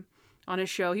time on his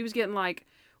show. He was getting like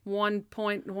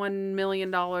 $1.1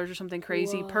 million or something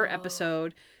crazy per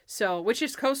episode. So, which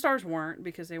his co-stars weren't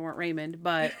because they weren't Raymond,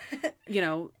 but you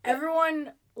know,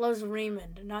 everyone loves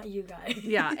Raymond, not you guys.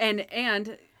 Yeah,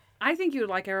 and I think you would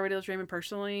like Everybody Loves Raymond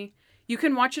personally. You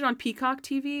can watch it on Peacock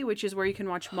TV, which is where you can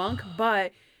watch Monk,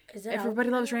 but Everybody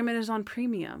Loves Raymond is on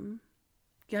premium.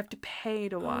 You have to pay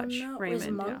to watch Raymond. Is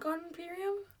Monk on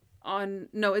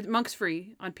premium? Monk's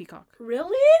free on Peacock.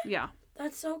 Really? Yeah.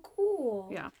 That's so cool.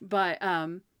 Yeah, but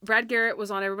Brad Garrett was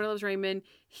on Everybody Loves Raymond.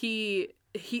 He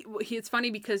it's funny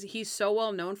because he's so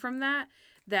well known from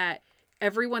that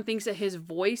everyone thinks that his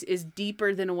voice is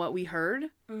deeper than what we heard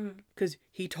because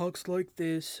he talks like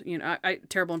this. You know, I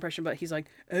terrible impression, but he's like,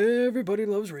 Everybody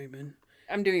Loves Raymond.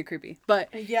 I'm doing it creepy, but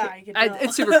yeah, I can tell.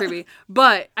 It's super creepy.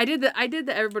 But I did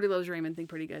the Everybody Loves Raymond thing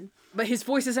pretty good. But his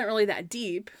voice isn't really that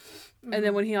deep. And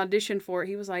then when he auditioned for it,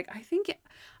 he was like, I think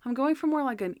I'm going for more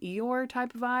like an Eeyore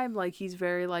type vibe. Like he's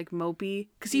very like mopey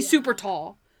because he's super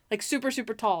tall, like super,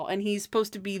 super tall. And he's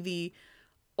supposed to be the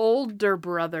older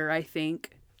brother, I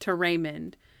think, to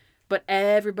Raymond. But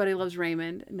everybody loves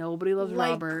Raymond. Nobody loves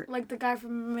Robert. Like the guy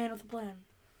from Man with a Plan.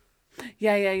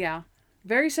 Yeah.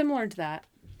 Very similar to that.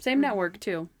 Same network,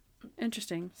 too.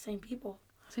 Interesting. Same people.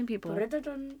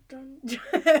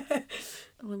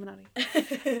 Illuminati.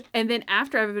 And then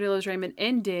after Everybody Loves Raymond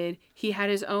ended, he had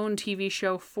his own TV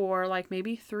show for like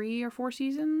maybe 3 or 4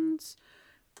 seasons,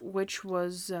 which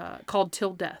was called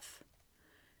Till Death.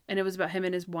 And it was about him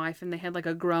and his wife, and they had like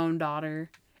a grown daughter.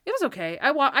 It was okay.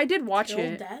 I did watch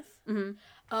it. Till Death? Mm-hmm.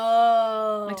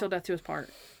 Oh. Like Till Death to his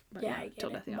part. But yeah, I get Till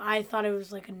it. Death, yeah. I thought it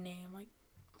was like a name,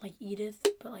 like Edith,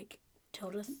 but like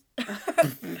Tildeth.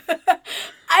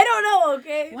 I don't know,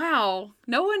 okay? Wow.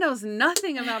 No one knows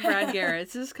nothing about Brad Garrett.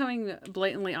 This is coming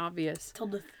blatantly obvious.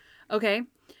 Tildeth. Okay.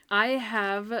 I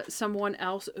have someone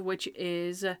else, which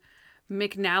is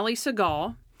McNally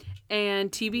Segal.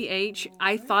 And TBH,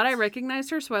 I thought I recognized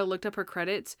her, so I looked up her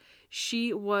credits.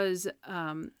 She was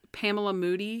Pamela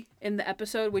Moody in the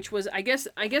episode, which was I guess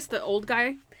the old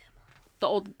guy. The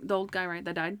old guy, right,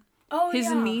 that died? Oh,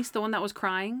 His niece, the one that was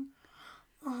crying.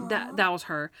 That was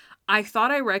her. I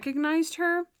thought I recognized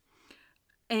her,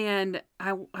 and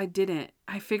I didn't.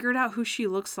 I figured out who she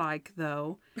looks like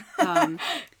though,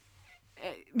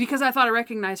 because I thought I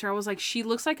recognized her. I was like, she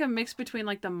looks like a mix between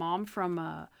like the mom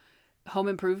from Home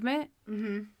Improvement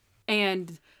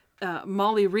and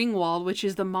Molly Ringwald, which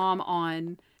is the mom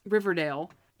on Riverdale.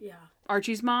 Yeah,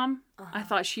 Archie's mom. I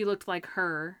thought she looked like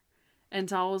her, and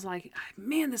so I was like,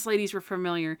 man, this lady's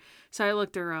familiar. So I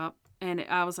looked her up. And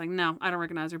I was like, no, I don't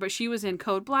recognize her. But she was in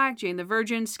Code Black, Jane the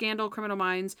Virgin, Scandal, Criminal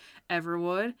Minds,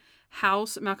 Everwood,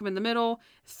 House, Malcolm in the Middle.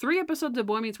 3 episodes of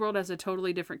Boy Meets World as a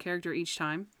totally different character each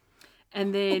time.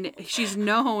 And then she's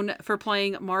known for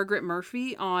playing Margaret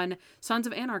Murphy on Sons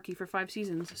of Anarchy for 5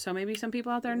 seasons. So maybe some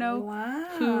people out there know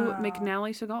who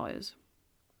McNally Segal is.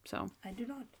 So I do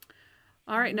not.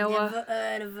 All right, Noah. Never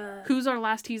heard of her. Who's our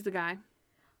last He's the Guy?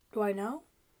 Do I know?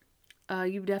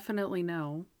 You definitely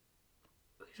know.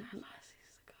 Who's our last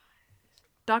He's the Guy?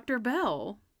 Dr.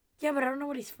 Bell. Yeah, but I don't know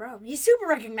what he's from. He's super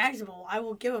recognizable. I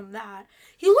will give him that.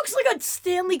 He looks like a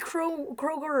Stanley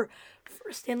Kroger,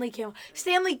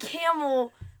 Stanley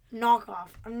Camel knockoff.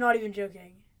 I'm not even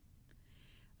joking.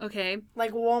 Okay.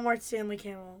 Like Walmart Stanley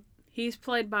Camel. He's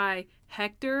played by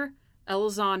Hector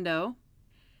Elizondo,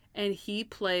 and he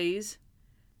plays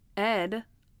Ed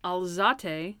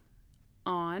Alzate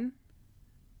on,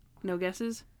 no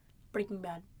guesses, Breaking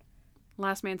Bad.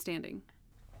 Last Man Standing.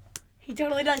 He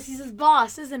totally does. He's his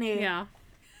boss, isn't he? Yeah.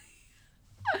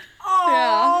 Aww.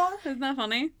 Yeah. Isn't that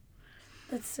funny?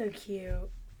 That's so cute.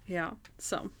 Yeah.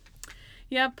 So,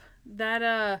 yep. That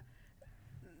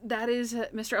is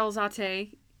Mr.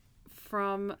 Elzate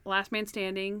from Last Man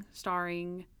Standing,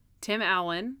 starring Tim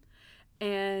Allen,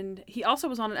 and he also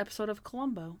was on an episode of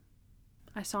Columbo.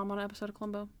 I saw him on an episode of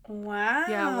Columbo. Wow.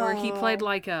 Yeah, where he played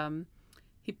like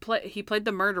he played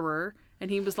the murderer,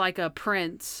 and he was like a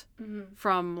prince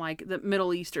from like the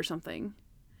Middle East or something,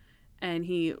 and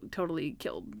he totally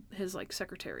killed his like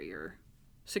secretary or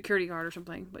security guard or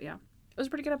something. But yeah, it was a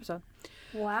pretty good episode.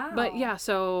 Wow. But yeah,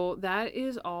 so that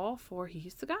is all for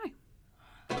He's the Guy.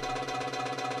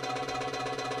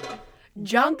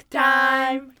 Junk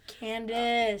time,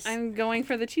 Candace. I'm going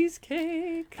for the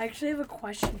cheesecake. I actually have a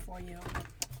question for you.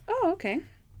 Oh, okay.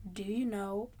 Do you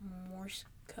know Morse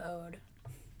code?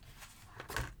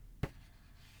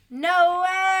 No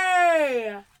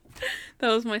way! That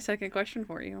was my second question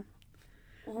for you.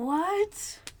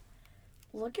 What?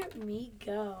 Look at me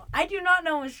go. I do not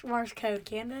know Morse code,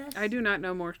 Candace. I do not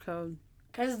know Morse code.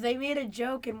 Because they made a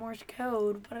joke in Morse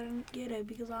code, but I didn't get it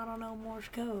because I don't know Morse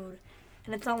code.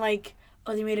 And it's not like,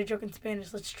 oh, they made a joke in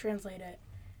Spanish, let's translate it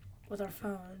with our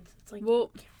phones. It's like,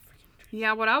 Well,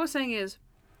 yeah, what I was saying is,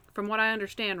 from what I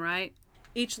understand, right,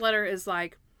 each letter is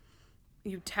like,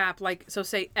 you tap, like, so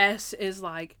say S is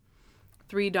like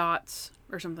 3 dots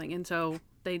or something, and so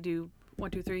they do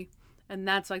 1, 2, 3, and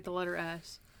that's like the letter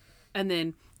S. And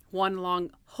then one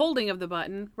long holding of the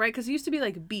button, right? Because it used to be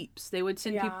like beeps. They would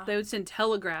send they would send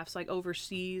telegraphs like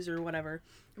overseas or whatever.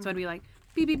 So it'd be like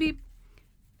beep beep beep,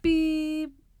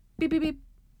 beep beep beep beep,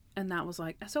 and that was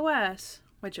like SOS,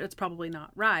 which it's probably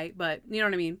not right, but you know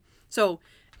what I mean. So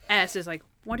S is like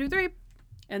 1, 2, 3,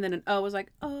 and then an O is like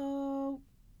oh.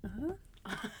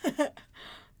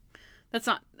 That's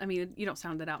not. I mean, you don't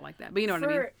sound it out like that, but you know what I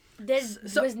mean.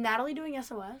 Was Natalie doing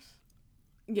SOS?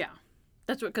 Yeah,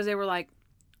 that's what, because they were like.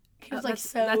 He was like, that's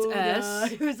soda.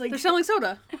 S. He was like, They're selling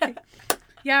soda.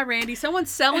 Yeah, Randy, someone's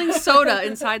selling soda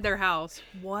inside their house.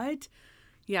 What?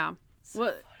 Yeah.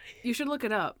 Well, you should look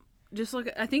it up. Just look.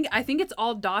 I think it's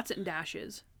all dots and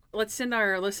dashes. Let's send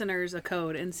our listeners a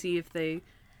code and see if they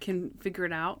can figure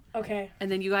it out. Okay.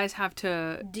 And then you guys have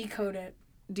to Decode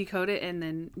it and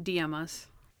then DM us.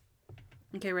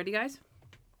 Okay, ready, guys?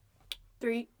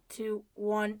 3, 2,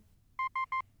 1.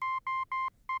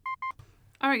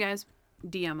 All right, guys.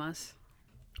 DM us.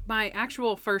 My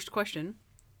actual first question,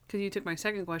 because you took my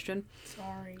second question.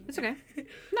 Sorry. It's okay.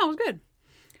 No, it was good.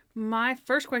 My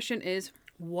first question is,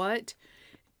 what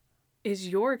is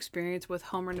your experience with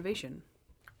home renovation?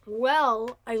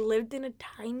 Well, I lived in a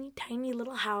tiny, tiny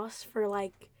little house for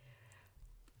like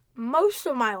most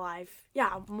of my life.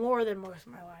 Yeah, more than most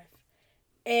of my life.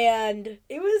 And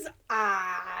it was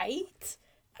aight.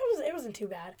 It wasn't too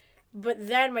bad. But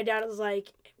then my dad was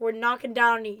like, we're knocking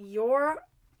down your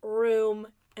room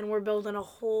and we're building a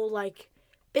whole, like,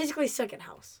 basically second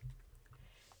house.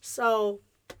 So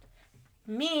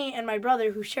me and my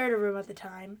brother, who shared a room at the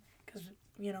time, because,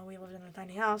 you know, we lived in a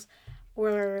tiny house,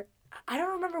 I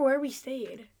don't remember where we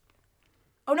stayed.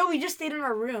 Oh, no, we just stayed in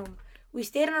our room. We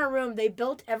stayed in our room. They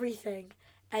built everything.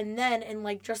 And then in,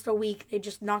 like, just a week, they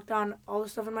just knocked down all the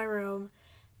stuff in my room.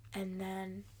 And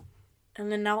then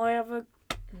now I have a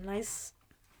nice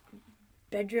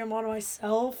bedroom all to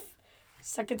myself.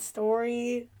 Second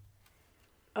story.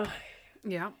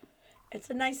 Yeah. It's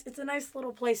a nice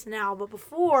little place now. But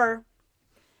before,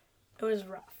 it was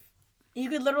rough. You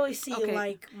could literally see,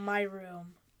 like, my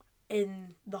room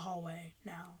in the hallway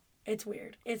now. It's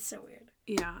weird. It's so weird.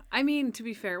 Yeah. I mean, to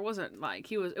be fair, it wasn't like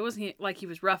he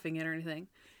was roughing it or anything.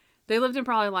 They lived in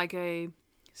probably like a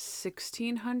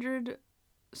 1,600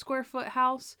 square foot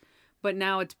house, but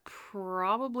now it's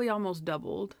probably almost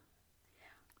doubled,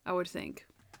 I would think.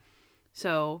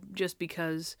 So just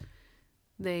because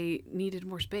they needed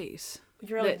more space.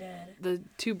 We really did. The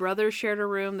 2 brothers shared a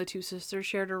room, the 2 sisters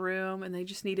shared a room, and they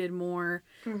just needed more.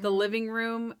 Mm-hmm. The living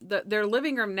room, their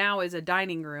living room now is a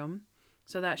dining room,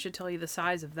 so that should tell you the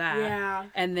size of that. Yeah.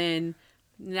 And then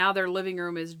now their living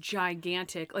room is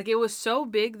gigantic. Like, it was so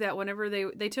big that whenever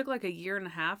they took like a year and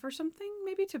a half or something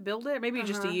maybe to build it, maybe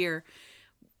just a year,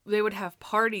 they would have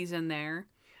parties in there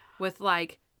with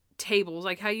like tables,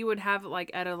 like how you would have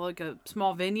like at a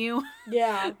small venue.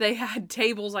 Yeah. They had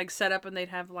tables like set up and they'd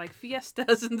have like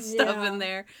fiestas and stuff in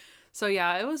there. So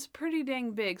yeah, it was pretty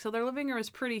dang big. So their living room is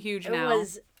pretty huge now. It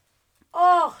was.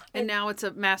 Oh. And now it's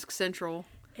a Mask Central.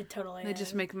 It totally They is.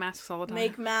 just make masks all the time.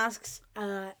 Make masks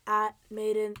at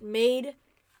Made.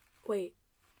 Wait,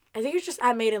 I think it's just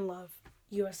at Made in Love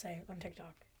USA on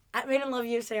TikTok. At Made in Love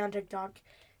USA on TikTok.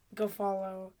 Go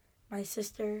follow my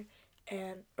sister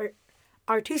or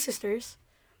our two sisters,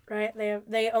 right?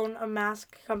 They own a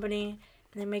mask company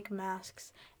and they make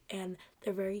masks and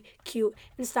they're very cute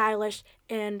and stylish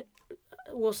and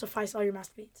will suffice all your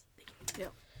mask needs.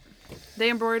 Yep. They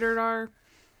embroidered our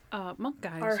monk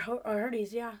guys. Our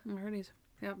hoodies, yeah. Our hoodies.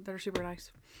 Yep, they're super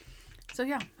nice. So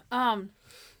yeah.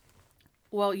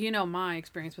 Well, you know my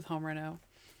experience with home reno.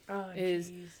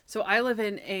 So I live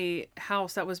in a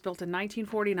house that was built in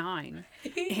 1949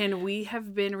 and we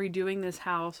have been redoing this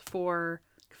house for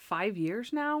 5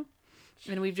 years now,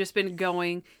 and we've just been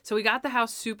going. So we got the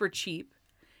house super cheap,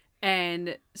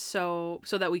 and so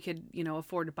that we could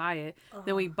afford to buy it.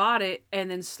 Then we bought it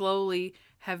and then slowly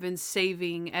have been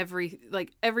saving every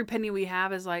penny we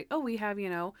have is like, oh, we have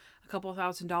a couple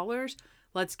 $1,000,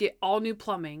 let's get all new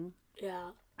plumbing.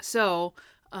 Yeah. So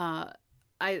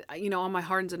I on my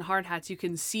Hardens and Hard Hats, you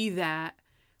can see that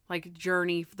like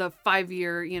journey, the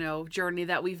 5-year, journey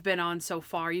that we've been on so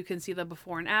far. You can see the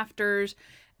before and afters,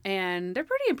 and they're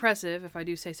pretty impressive if I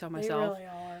do say so myself. They really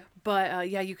are. But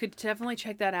yeah, you could definitely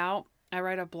check that out. I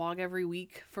write a blog every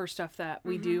week for stuff that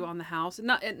we do on the house.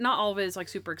 Not all of it is like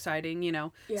super exciting, Yeah.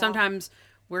 Sometimes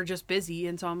we're just busy,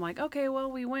 and so I'm like, okay,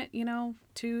 well, we went,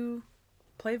 to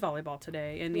play volleyball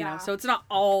today, and so it's not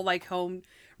all like home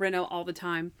reno all the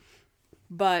time.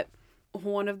 But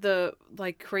one of the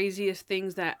like craziest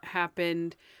things that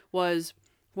happened was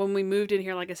when we moved in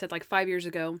here, like I said, like 5 years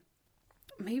ago.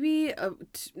 Maybe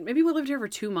we lived here for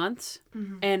 2 months,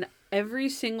 and every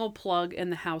single plug in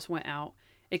the house went out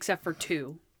except for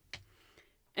 2.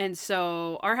 And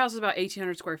so our house is about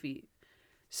 1,800 square feet.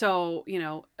 So,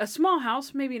 a small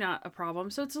house, maybe not a problem.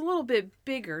 So it's a little bit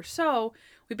bigger. So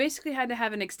we basically had to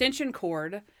have an extension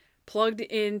cord plugged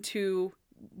into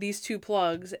these 2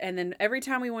 plugs, and then every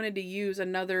time we wanted to use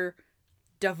another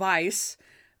device,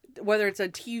 whether it's a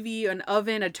TV, an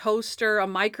oven, a toaster, a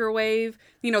microwave,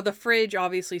 the fridge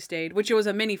obviously stayed, which it was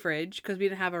a mini fridge because we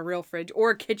didn't have a real fridge, or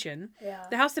a kitchen. Yeah.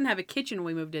 The house didn't have a kitchen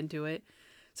when we moved into it.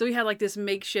 So we had like this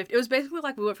makeshift. It was basically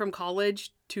like we went from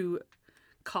college to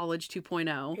college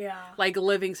 2.0. Yeah. Like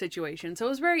living situation. So it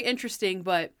was very interesting,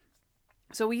 but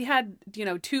so we had,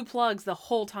 2 plugs the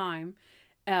whole time.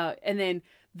 And then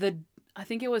I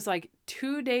think it was like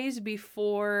 2 days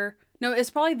before. No, it's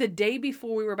probably the day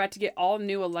before we were about to get all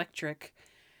new electric.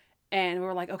 And we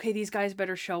were like, okay, these guys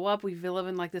better show up. We've been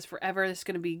living like this forever. This is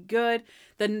going to be good.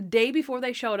 The day before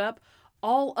they showed up,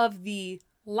 all of the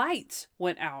lights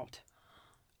went out.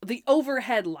 The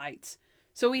overhead lights.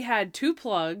 So we had 2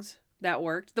 plugs that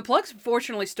worked. The plugs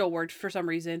fortunately still worked for some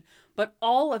reason. But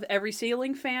all of every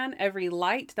ceiling fan, every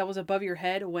light that was above your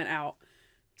head went out.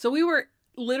 So we were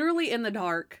literally in the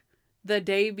dark the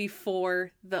day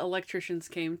before the electricians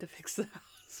came to fix the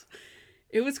house.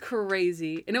 It was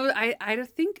crazy. And it was, I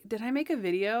think, did I make a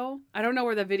video? I don't know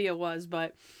where the video was,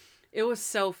 but it was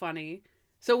so funny.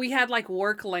 So we had like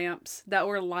work lamps that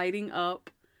were lighting up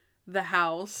the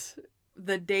house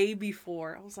the day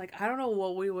before. I was like, I don't know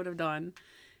what we would have done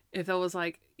if it was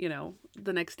like,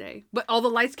 the next day. But all the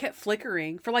lights kept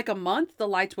flickering. For like a month, the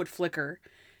lights would flicker.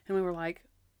 And we were like,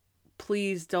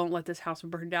 please don't let this house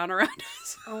burn down around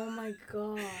us. Oh my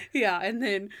God. Yeah, and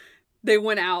then they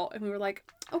went out and we were like,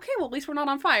 okay, well, at least we're not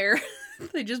on fire.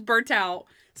 They just burnt out.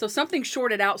 So something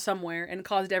shorted out somewhere and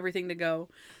caused everything to go.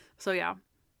 So yeah.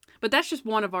 But that's just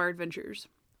one of our adventures.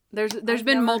 There's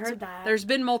been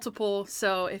multiple.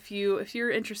 So if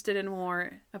you're interested in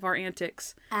more of our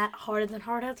antics, at Harder Than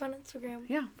Hard Hats on Instagram.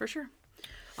 Yeah, for sure.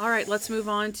 All right, let's move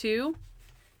on to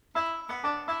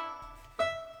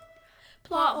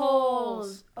plot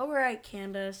holes. All right,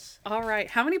 Candace. All right,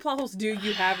 how many plot holes do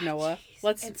you have, Noah?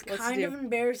 It's kind of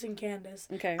embarrassing, Candace.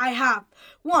 Okay. I have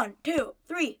 1, 2,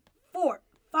 3, 4,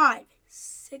 5,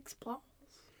 6 plot holes.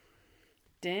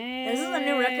 Dang. This is a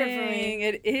new record for me.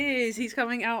 It is. He's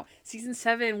coming out season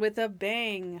 7 with a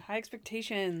bang. High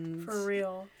expectations. For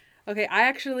real. Okay, I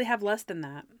actually have less than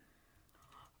that.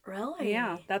 Really?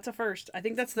 Yeah, that's a first. I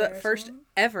think that's the first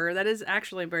ever. That is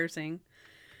actually embarrassing.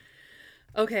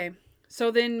 Okay, so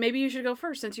then maybe you should go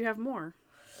first since you have more.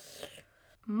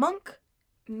 Monk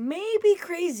may be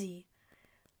crazy,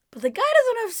 but the guy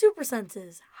doesn't have super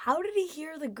senses. How did he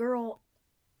hear the girl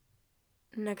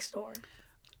next door?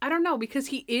 I don't know, because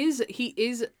he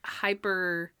is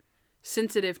hyper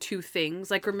sensitive to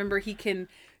things. Like, remember, he can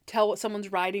tell what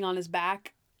someone's riding on his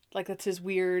back. Like, that's his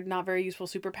weird, not very useful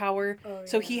superpower. Oh,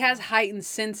 so he has heightened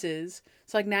senses.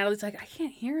 So, like, Natalie's like, I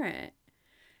can't hear it.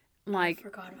 Like, I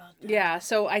forgot about that. Yeah,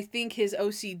 so I think his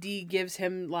OCD gives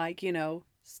him, like, you know,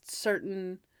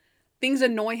 certain things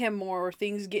annoy him more or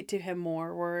things get to him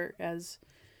more, whereas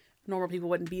normal people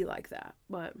wouldn't be like that.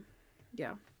 But,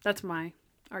 yeah, that's my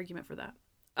argument for that.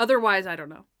 Otherwise, I don't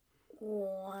know.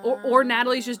 Wow. Or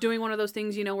Natalie's just doing one of those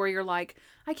things, you know, where you're like,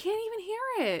 I can't even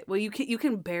hear it. Well, you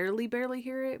can barely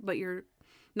hear it, but you're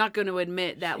not going to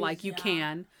admit that, like, you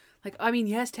can. Like, I mean,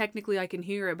 yes, technically I can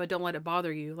hear it, but don't let it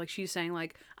bother you. Like, she's saying,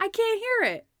 like, I can't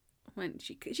hear it. When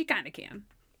she kind of can,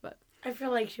 but. I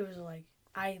feel like she was like,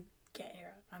 I can't hear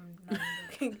it. I'm not even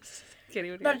looking. Can't even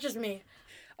hear Not it. just me.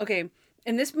 Okay,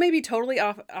 and this may be totally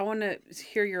off. I want to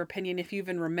hear your opinion if you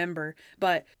even remember,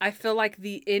 but I feel like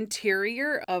the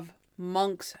interior of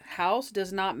Monk's house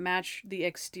does not match the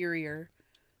exterior.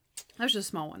 That's just a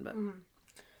small one, but. Mm-hmm.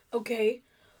 Okay.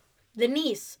 The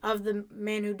niece of the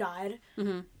man who died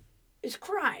is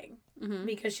crying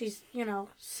because she's, you know,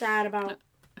 sad about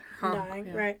dying,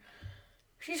 yeah. right?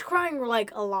 She's crying,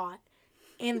 like, a lot.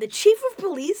 And the chief of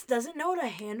police doesn't know how to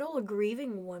handle a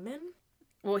grieving woman.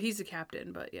 Well, he's the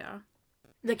captain, but yeah.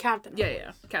 The captain.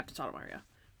 Yeah. Captain Sotomayor,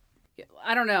 yeah.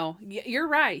 I don't know. You're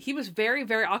right. He was very,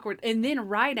 very awkward. And then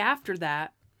right after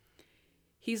that,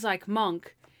 he's like,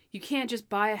 Monk, you can't just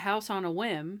buy a house on a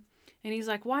whim. And he's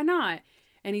like, why not?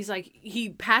 And he's like, he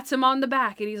pats him on the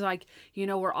back and he's like, you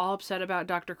know, we're all upset about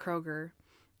Dr. Kroger.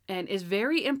 And is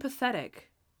very empathetic.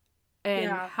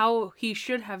 And how he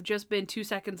should have just been 2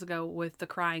 seconds ago with the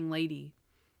crying lady.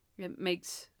 It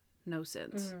makes no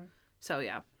sense. Mm-hmm. So,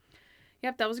 yeah.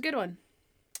 Yep, that was a good one.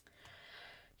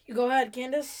 You go ahead,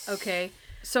 Candace. Okay.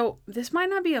 So, this might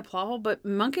not be a plot hole, but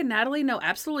Monk and Natalie know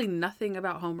absolutely nothing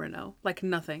about Home Reno. Like,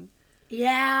 nothing.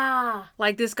 Yeah.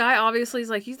 Like, this guy obviously is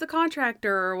like, he's the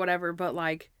contractor or whatever, but,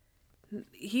 like,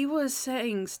 he was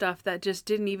saying stuff that just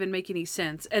didn't even make any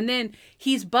sense. And then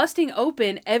he's busting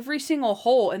open every single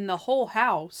hole in the whole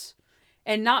house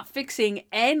and not fixing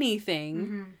anything.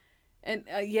 Mm-hmm. And,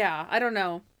 yeah, I don't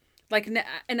know. Like,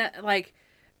 like,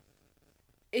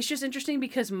 it's just interesting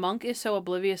because Monk is so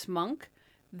oblivious Monk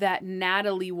that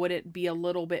Natalie wouldn't be a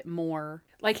little bit more.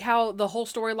 Like how the whole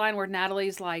storyline where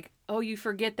Natalie's like, oh, you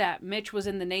forget that Mitch was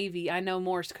in the Navy. I know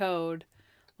Morse code.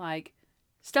 Like,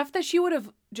 stuff that she would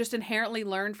have just inherently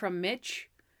learned from Mitch.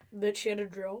 That she had a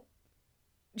drill.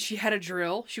 She had a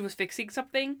drill. She was fixing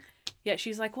something. Yet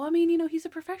she's like, well, I mean, you know, he's a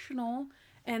professional.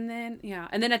 And then, yeah.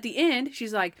 And then at the end,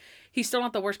 she's like, he's still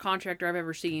not the worst contractor I've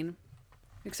ever seen.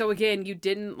 Like, so again, you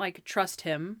didn't, like, trust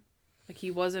him. Like,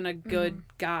 he wasn't a good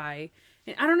guy.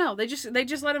 And I don't know. They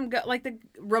just let him go. Like, the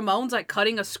Ramon's, like,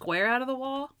 cutting a square out of the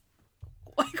wall.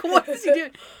 Like, what is he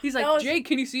doing? He's like, Jake,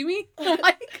 can you see me?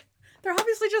 Like, they're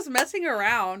obviously just messing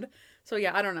around. So,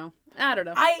 yeah, I don't know.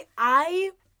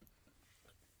 I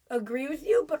agree with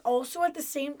you, but also at the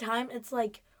same time, it's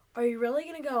like, are you really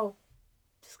going to go,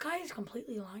 this guy is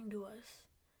completely lying to us?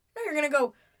 No, you're going to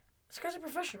go, this guy's a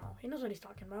professional. He knows what he's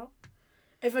talking about.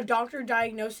 If a doctor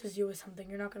diagnoses you with something,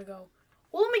 you're not going to go,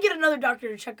 well, let me get another doctor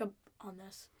to check up on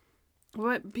this.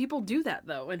 What people do that,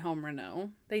 though, in Home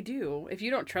Reno. They do. If you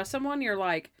don't trust someone, you're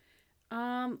like,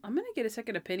 I'm going to get a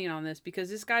second opinion on this because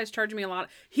this guy's charging me a lot.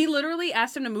 He literally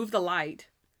asked him to move the light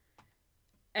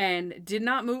and did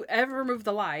not ever move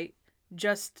the light,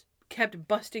 just kept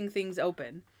busting things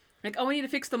open. Like, oh, we need to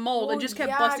fix the mold, and just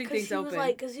kept busting things open.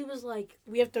 Because he was like,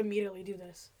 we have to immediately do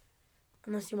this.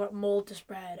 Unless you want mold to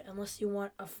spread. Unless you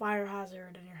want a fire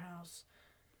hazard in your house.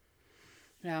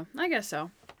 Yeah, I guess so.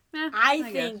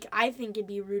 I think it'd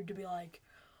be rude to be like,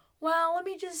 well, let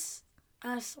me just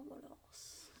ask someone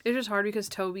else. It's just hard because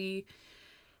Toby,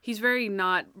 he's very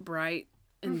not bright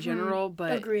in general,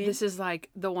 but Agreed. This is like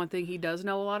the one thing he does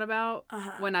know a lot about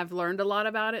when I've learned a lot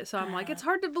about it. So I'm like, it's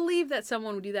hard to believe that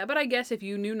someone would do that. But I guess if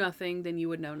you knew nothing, then you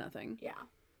would know nothing. Yeah.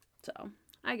 So,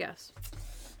 I guess.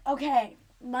 Okay,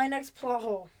 my next plot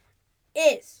hole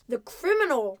is the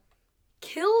criminal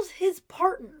kills his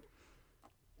partner.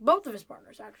 Both of his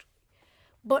partners, actually.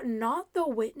 But not the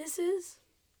witnesses.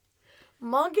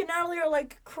 Monk and Natalie are,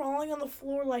 like, crawling on the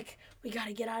floor like, we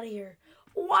gotta get out of here.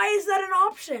 Why is that an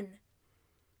option?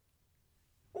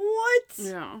 What?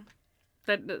 Yeah.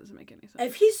 That doesn't make any sense.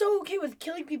 If he's so okay with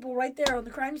killing people right there on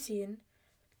the crime scene,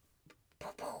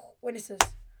 witnesses,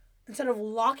 instead of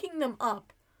locking them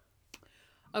up.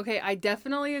 Okay, I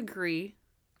definitely agree.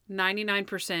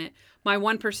 99%. My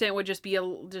 1% would just be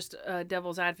just a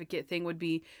devil's advocate thing would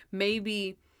be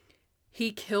maybe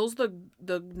he kills the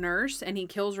nurse and he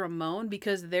kills Ramon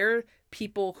because they're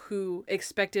people who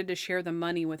expected to share the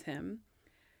money with him.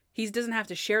 He doesn't have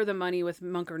to share the money with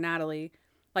Monk or Natalie.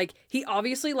 Like, he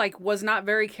obviously, like, was not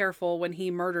very careful when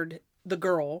he murdered the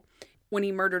girl, when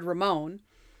he murdered Ramon.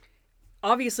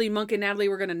 Obviously, Monk and Natalie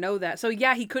were going to know that. So,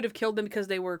 yeah, he could have killed them because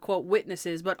they were, quote,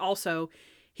 witnesses, but also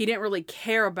he didn't really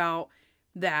care about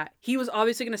that. He was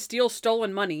obviously going to steal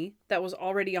stolen money that was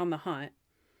already on the hunt.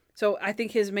 So, I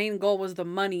think his main goal was the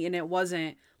money, and it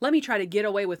wasn't, let me try to get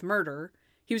away with murder.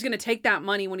 He was going to take that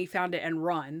money when he found it and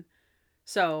run.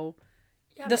 So...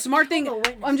 Yeah, the smart thing,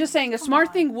 I'm just saying, a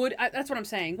smart thing would, that's what I'm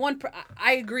saying.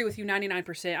 I agree with you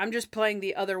 99%. I'm just playing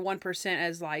the other 1%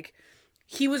 as like,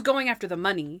 he was going after the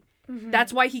money. Mm-hmm.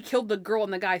 That's why he killed the girl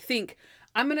and the guy. Think,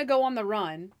 I'm going to go on the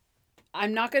run.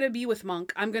 I'm not going to be with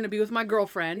Monk. I'm going to be with my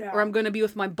girlfriend or I'm going to be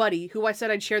with my buddy who I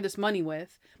said I'd share this money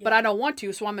with, but I don't want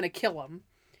to, so I'm going to kill him.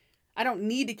 I don't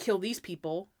need to kill these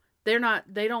people. They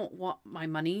don't want my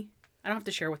money. I don't have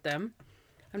to share with them.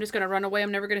 I'm just going to run away.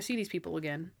 I'm never going to see these people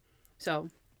again. So,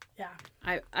 yeah,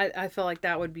 I feel like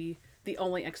that would be the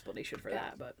only explanation for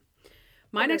that. But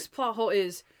my next plot hole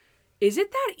is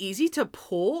it that easy to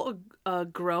pull a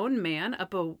grown man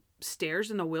up a stairs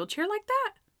in a wheelchair like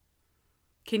that?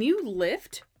 Can you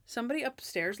lift somebody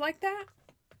upstairs like that?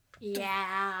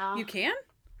 Yeah. You can?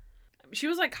 She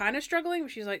was like kind of struggling,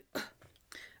 but she's like,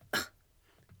 I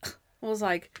was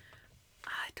like,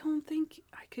 I don't think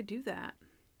I could do that.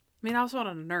 I mean, I was not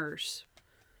a nurse,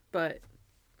 but...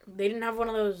 They didn't have one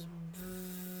of those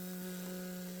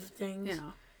things.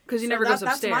 Yeah. Because he never goes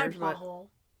upstairs. That's my plot hole.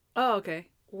 Oh, okay.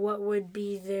 What would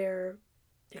be her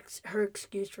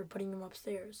excuse for putting him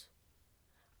upstairs?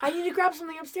 I need to grab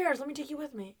something upstairs. Let me take you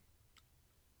with me.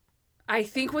 I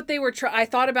think what they were I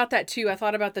thought about that too. I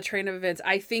thought about the train of events.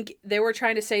 I think they were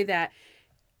trying to say that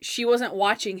she wasn't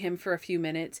watching him for a few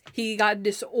minutes. He got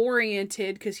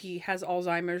disoriented because he has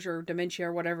Alzheimer's or dementia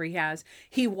or whatever he has.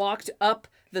 He walked up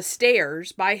the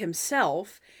stairs by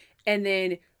himself, and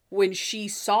then when she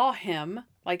saw him,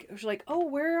 like, she's like, oh,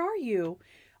 where are you?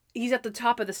 He's at the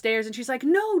top of the stairs, and she's like,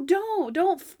 no, don't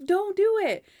do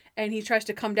it. And he tries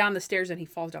to come down the stairs, and he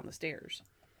falls down the stairs.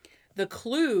 The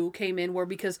clue came in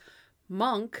because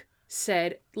Monk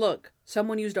said, look,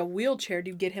 someone used a wheelchair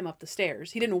to get him up the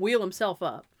stairs. He didn't wheel himself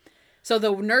up. So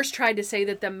the nurse tried to say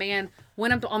that the man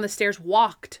went up on the stairs,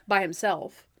 walked by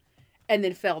himself, and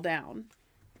then fell down.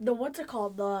 What's it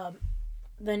called?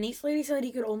 The niece lady said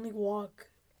he could only walk.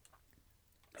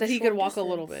 That he could walk a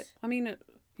little bit. I mean,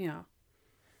 yeah.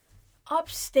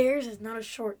 Upstairs is not a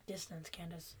short distance,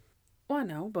 Candace. Well, I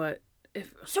know, but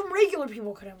if... Some regular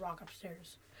people couldn't walk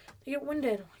upstairs. They get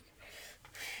winded.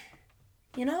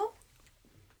 You know?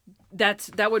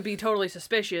 That would be totally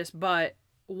suspicious, but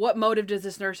what motive does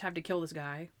this nurse have to kill this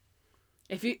guy?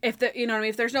 If you know what I mean?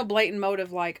 If there's no blatant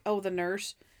motive like, oh, the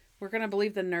nurse... We're going to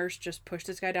believe the nurse just pushed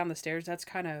this guy down the stairs. That's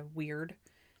kind of weird.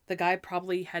 The guy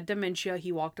probably had dementia.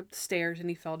 He walked up the stairs and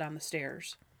he fell down the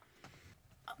stairs.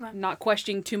 Okay. Not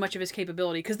questioning too much of his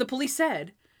capability. Because the police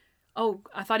said, oh,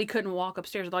 I thought he couldn't walk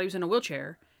upstairs. I thought he was in a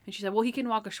wheelchair. And she said, well, he can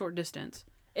walk a short distance.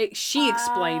 She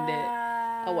explained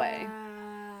it away.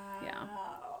 Yeah.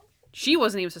 She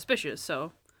wasn't even suspicious,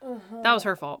 so that was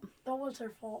her fault. That was her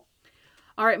fault.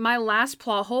 All right, my last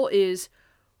plot hole is...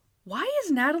 Why is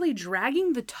Natalie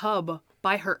dragging the tub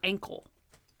by her ankle?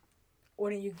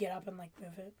 Wouldn't you get up and, like,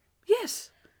 move it? Yes.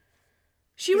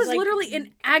 She was like, literally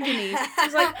in agony. She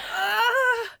was like,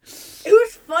 ah! It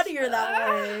was funnier that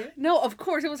way. No, of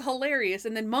course, it was hilarious.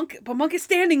 And then Monk is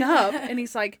standing up, and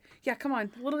he's like, yeah, come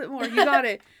on, a little bit more. You got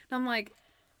it. And I'm like,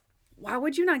 why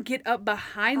would you not get up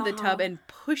behind the tub and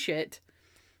push it?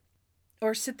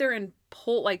 Or sit there and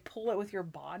pull it with your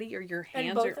body or your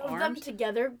hands or your arms? And both of them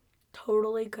together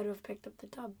totally could have picked up the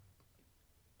tub.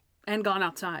 And gone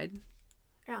outside.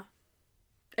 Yeah.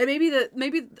 And maybe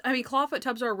clawfoot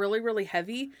tubs are really, really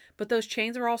heavy, but those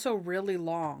chains are also really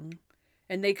long.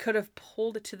 And they could have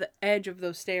pulled it to the edge of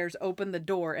those stairs, opened the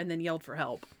door, and then yelled for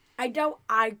help. I doubt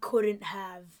I couldn't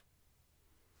have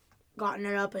gotten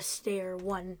it up a stair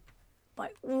one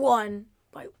by one.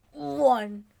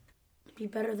 It'd be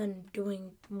better than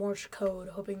doing Morse code,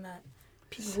 hoping that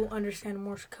people who understand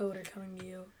Morse code are coming to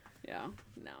you. Yeah,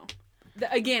 no.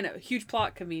 Again, a huge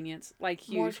plot convenience. Like,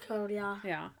 huge. Morse code, yeah.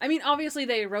 Yeah. I mean, obviously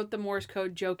they wrote the Morse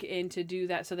code joke in to do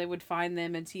that so they would find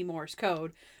them and see Morse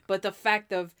code. But the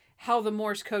fact of how the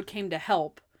Morse code came to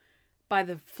help by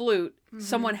the flute,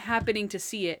 someone happening to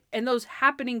see it, and those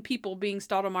happening people being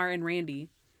Stottlemyre and Randy,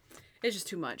 it's just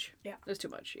too much. Yeah. It's too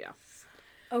much, yeah.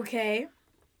 Okay.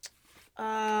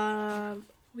 Well,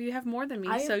 you have more than me,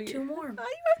 I so have two more. Oh, you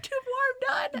have 2 more.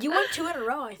 I'm done. You went 2 in a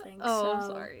row, I think. Oh, I'm so.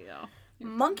 sorry. Yeah.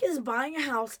 Monk is buying a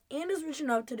house and is rich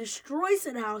enough to destroy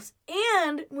said house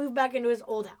and move back into his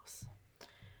old house.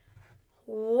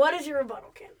 What is your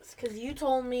rebuttal, Candace? Because you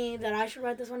told me that I should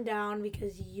write this one down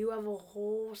because you have a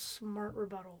whole smart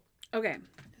rebuttal. Okay.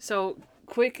 So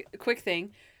quick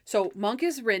thing. So Monk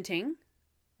is renting,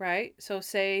 right? So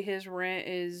say his rent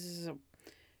is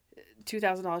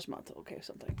 $2,000 a month. Okay,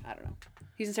 something. I don't know.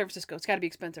 He's in San Francisco. It's got to be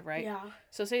expensive, right? Yeah.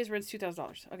 So say his rent's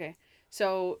 $2,000. Okay.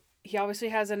 So he obviously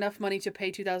has enough money to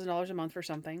pay $2,000 a month for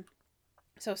something.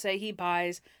 So say he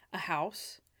buys a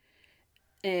house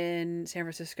in San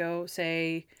Francisco.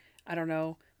 Say, I don't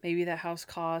know, maybe that house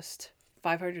cost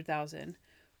 $500,000.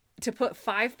 To put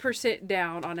 5%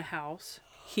 down on a house,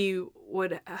 he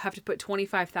would have to put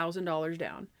 $25,000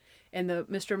 down. And the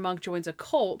Mr. Monk joins a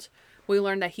cult. We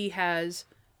learned that he has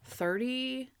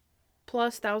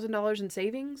 $30,000+ in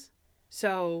savings.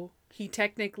 So he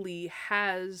technically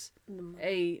has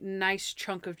a nice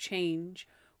chunk of change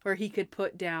where he could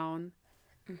put down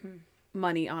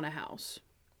money on a house.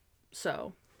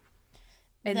 So.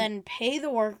 And then pay the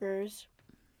workers,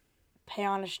 pay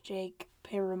Honest Jake,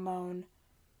 pay Ramon,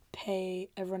 pay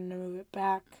everyone to move it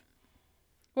back.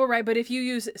 Well, right, but if you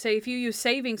use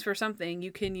savings for something,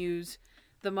 you can use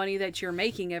the money that you're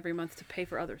making every month to pay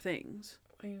for other things.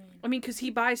 What do you mean? I mean, because he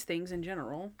buys things in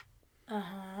general.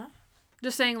 Uh-huh.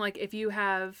 Just saying, like, if you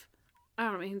have, I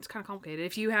don't know, I mean, it's kind of complicated.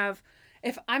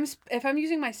 If I'm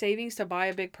using my savings to buy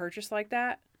a big purchase like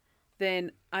that,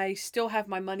 then I still have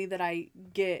my money that I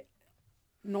get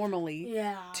normally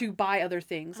to buy other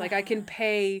things. Like, I can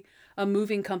pay a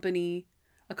moving company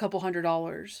a couple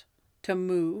 $100 to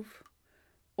move,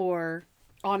 or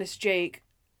Honest Jake,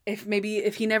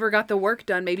 if he never got the work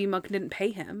done, maybe Monk didn't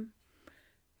pay him,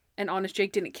 and Honest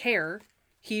Jake didn't care.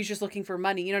 He's just looking for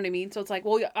money. You know what I mean? So it's like,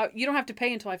 well, you don't have to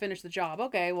pay until I finish the job.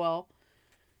 Okay, well,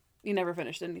 you never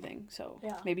finished anything, so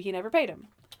maybe he never paid him.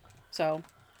 So,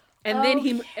 and then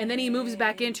he moves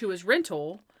back into his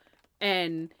rental,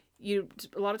 and a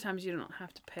lot of times you don't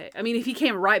have to pay. I mean, if he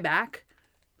came right back,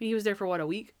 he was there for a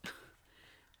week.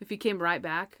 If he came right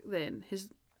back, then his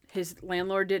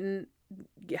landlord didn't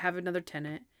have another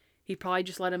tenant. He probably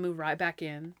just let him move right back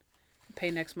in, pay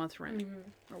next month's rent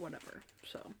or whatever.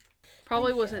 So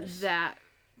probably wasn't that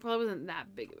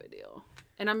big of a deal.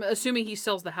 And I'm assuming he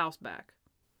sells the house back.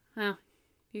 Well,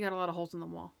 he got a lot of holes in the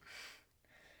wall.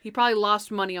 He probably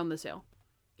lost money on the sale.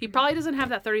 He probably doesn't have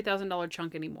that $30,000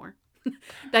 chunk anymore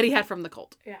that he had from the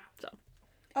cult. Yeah. So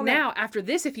now after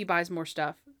this, if he buys more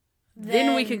stuff,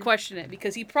 then we can question it,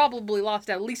 because he probably lost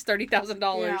at least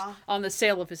 $30,000 on the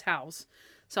sale of his house.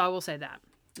 So I will say that.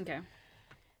 Okay.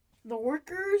 The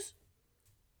workers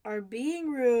are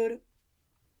being rude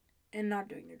and not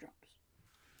doing their jobs.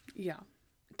 Yeah.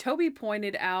 Toby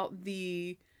pointed out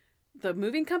the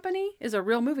moving company is a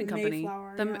real moving company.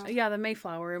 Mayflower, the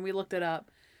Mayflower, and we looked it up.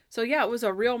 So yeah, it was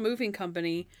a real moving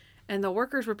company, and the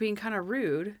workers were being kind of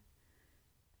rude.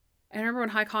 And I remember when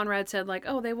High Conrad said, like,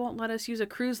 oh, they won't let us use a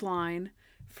cruise line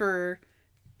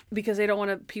because they don't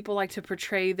want people like to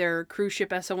portray their cruise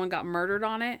ship as someone got murdered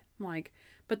on it. I'm like,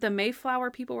 but the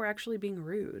Mayflower people were actually being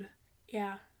rude.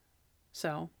 Yeah.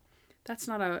 So that's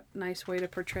not a nice way to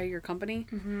portray your company.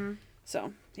 Mm-hmm.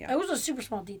 So, yeah. It was a super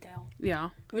small detail.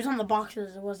 Yeah. It was on the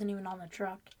boxes. It wasn't even on the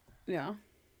truck. Yeah.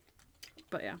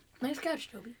 But, yeah. Nice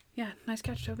catch, Toby. Yeah, nice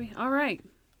catch, Toby. All right.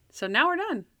 So now we're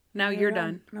done. Now you're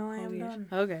done. No, I am done.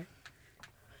 Okay.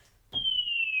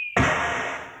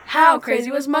 How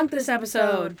crazy was Monk this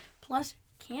episode? Plus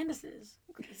Candace's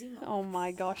crazy moments. Oh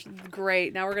my gosh,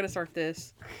 great. Now we're going to start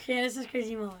this. Candace's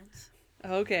crazy moments.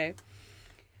 Okay.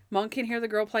 Monk can hear the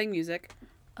girl playing music.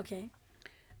 Okay.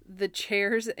 The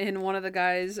chairs in one of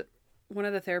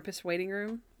the therapist's waiting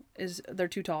room, they're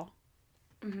too tall.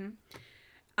 Mm-hmm.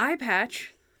 Eye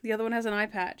patch. The other one has an eye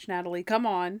patch, Natalie. Come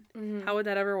on. Mm-hmm. How would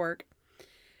that ever work?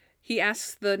 He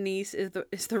asks the niece, is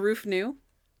the roof new?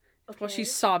 Okay. Well,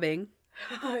 she's sobbing.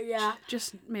 Yeah.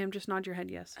 Ma'am, just nod your head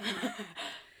yes.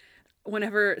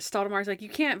 Whenever Staudemar's like, you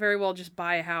can't very well just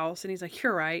buy a house. And he's like,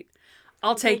 you're right.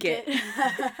 I'll take it.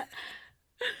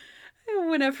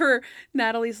 Whenever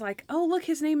Natalie's like, oh, look,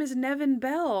 his name is Nevin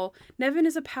Bell. Nevin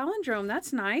is a palindrome.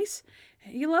 That's nice.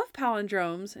 You love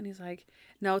palindromes. And he's like,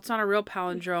 no, it's not a real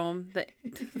palindrome. The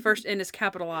first N is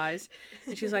capitalized.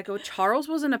 And she's like, oh, Charles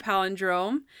wasn't a palindrome.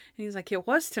 And he's like, it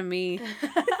was to me.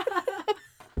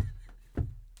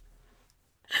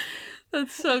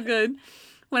 That's so good.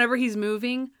 Whenever he's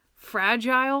moving,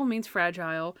 fragile means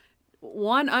fragile.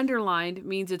 1 underlined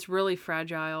means it's really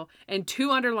fragile. And 2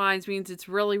 underlines means it's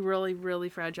really, really, really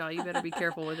fragile. You better be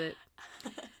careful with it.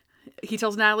 He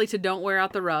tells Natalie to don't wear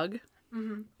out the rug.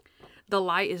 Mm-hmm. The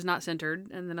light is not centered.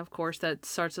 And then, of course, that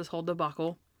starts this whole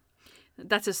debacle.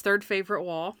 That's his third favorite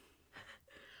wall.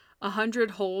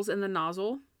 100 holes in the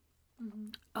nozzle. Mm-hmm.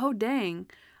 Oh, dang.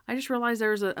 I just realized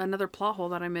there was another plot hole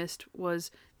that I missed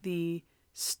was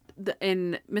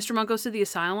and Mr. Monk goes to the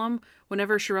asylum.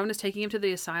 Whenever Sharon is taking him to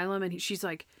the asylum and she's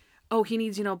like, oh, he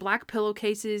needs, black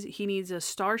pillowcases. He needs a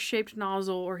star-shaped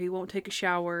nozzle or he won't take a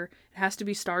shower. It has to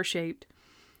be star-shaped.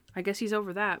 I guess he's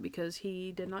over that because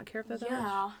he did not care if that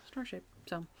was star-shaped.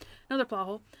 So, another plot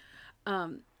hole.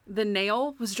 The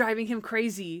nail was driving him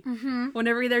crazy. Mm-hmm.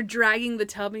 Whenever they're dragging the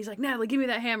tub and he's like, Natalie, give me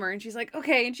that hammer. And she's like,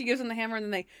 okay. And she gives him the hammer and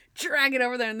then they drag it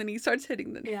over there and then he starts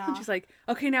hitting the nail. Yeah. And she's like,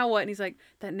 okay, now what? And he's like,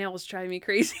 that nail was driving me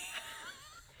crazy.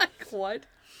 Like, what?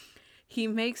 He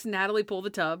makes Natalie pull the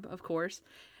tub, of course.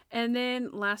 And then,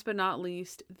 last but not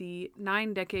least, the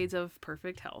 9 decades of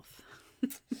perfect health.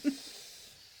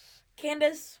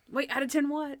 Candace. Wait, out of 10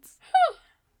 what?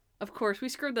 Of course, we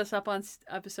screwed this up on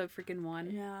episode freaking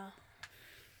 1. Yeah.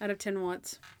 Out of 10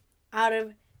 what? Out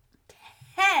of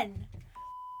 10.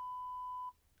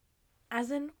 As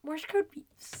in Morse code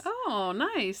beeps. Oh,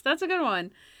 nice. That's a good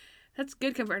one. That's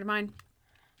good compared to mine.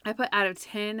 I put out of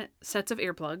 10 sets of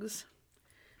earplugs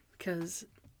because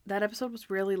that episode was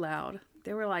really loud.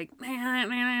 They were like,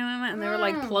 and they were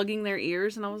like plugging their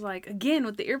ears. And I was like, again,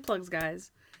 with the earplugs,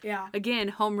 guys. Yeah. Again,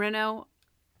 home reno.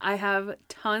 I have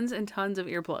tons and tons of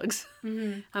earplugs.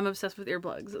 Mm-hmm. I'm obsessed with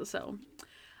earplugs. So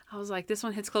I was like, this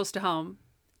one hits close to home.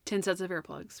 10 sets of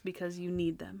earplugs because you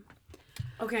need them.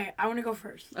 Okay, I want to go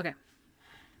first. Okay.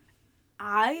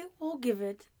 I will give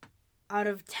it out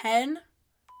of 10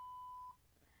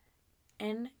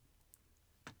 and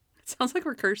It sounds like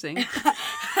we're cursing.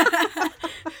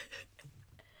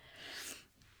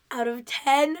 out of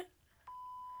 10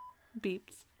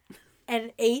 Beeps.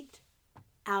 and 8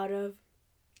 out of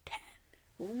 10.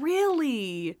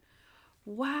 Really?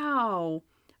 Wow.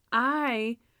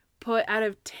 I put out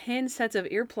of 10 sets of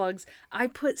earplugs, I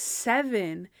put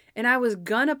 7 and I was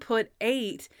gonna put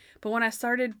 8, but when I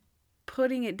started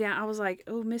putting it down, I was like,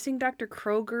 oh, missing Dr.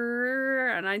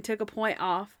 Kroger, and I took a point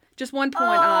off. Just 1 point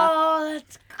off. Oh,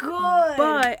 that's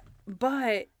good.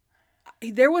 But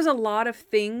there was a lot of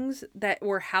things that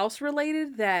were house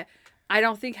related that I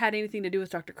don't think had anything to do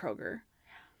with Dr. Kroger.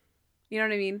 You know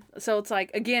what I mean? So it's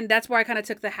like, again, that's where I kind of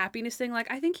took the happiness thing.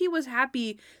 Like, I think he was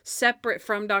happy separate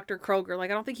from Dr. Kroger.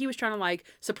 Like, I don't think he was trying to, like,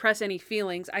 suppress any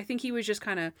feelings. I think he was just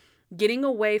kind of getting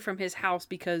away from his house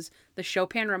because the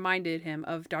Chopin reminded him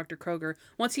of Dr. Kroger.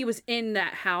 Once he was in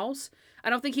that house, I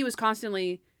don't think he was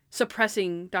constantly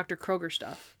suppressing Dr. Kroger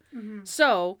stuff. Mm-hmm.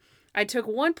 So I took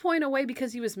 1 point away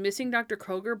because he was missing Dr.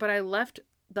 Kroger, but I left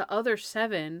the other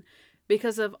 7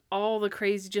 because of all the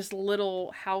crazy just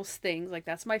little house things. Like,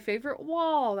 that's my favorite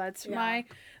wall. That's my...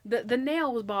 The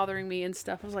nail was bothering me and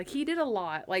stuff. I was like, he did a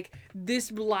lot. Like,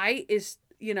 this light is,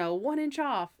 1 inch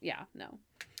off. Yeah, no.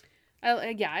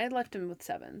 I left him with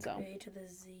 7, so. A to the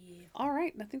Z. All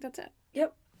right, I think that's it.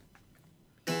 Yep.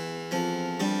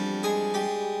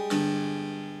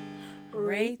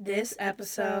 Rate this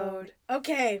episode.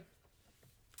 Okay.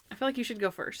 I feel like you should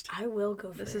go first. I will go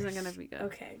first. This isn't going to be good.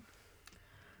 Okay.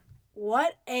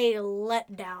 What a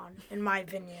letdown, in my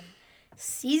opinion.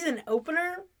 Season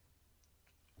opener,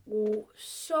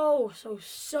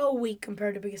 so weak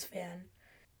compared to Biggest Fan.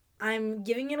 I'm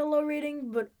giving it a low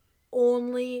rating, but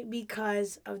only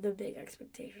because of the big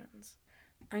expectations.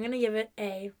 I'm going to give it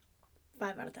a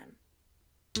 5 out of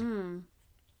 10.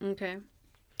 Okay.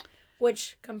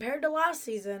 Which, compared to last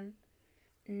season,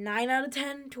 9 out of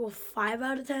 10 to a 5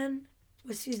 out of 10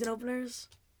 with season openers.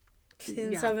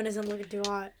 Season 7 isn't looking too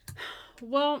hot.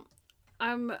 Well,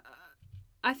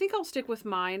 I think I'll stick with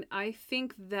mine. I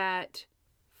think that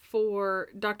for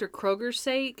Dr. Kroger's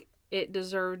sake, it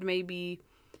deserved maybe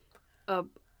a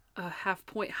half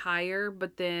point higher,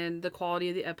 but then the quality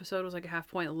of the episode was like a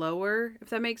half point lower, if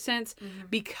that makes sense. Mm-hmm.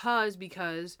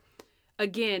 Because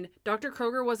again, Dr.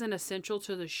 Kroger wasn't essential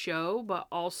to the show, but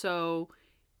also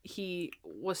he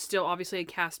was still obviously a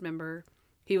cast member.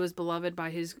 He was beloved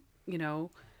by his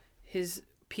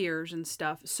peers and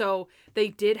stuff. So they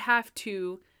did have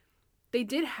to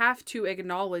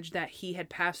acknowledge that he had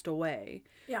passed away.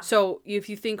 Yeah. So if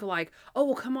you think like, oh,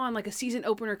 well, come on, like a season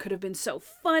opener could have been so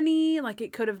funny, like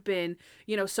it could have been,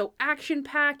 so action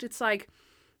packed. It's like,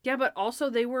 yeah, but also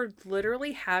they were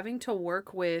literally having to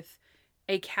work with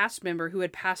a cast member who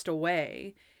had passed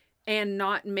away and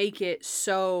not make it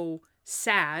so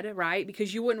sad, right?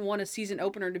 Because you wouldn't want a season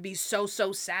opener to be so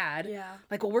sad. Yeah.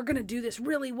 Like, well, we're going to do this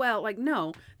really well. Like,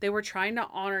 no, they were trying to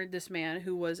honor this man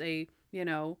who was a,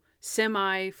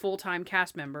 semi full-time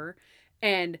cast member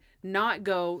and not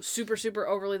go super, super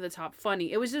overly the top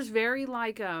funny. It was just very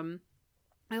like a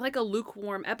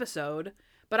lukewarm episode,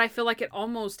 but I feel like it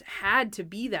almost had to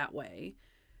be that way.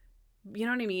 You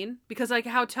know what I mean? Because like,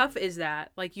 how tough is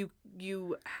that? Like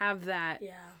you have that.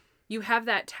 Yeah. You have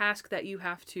that task that you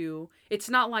have to. It's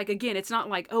not like, again, it's not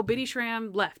like, oh, Biddy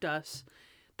Schramm left us.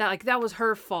 That was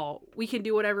her fault. We can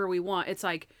do whatever we want. It's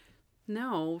like,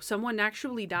 no, someone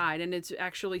actually died, and it's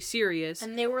actually serious.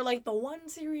 And they were like the one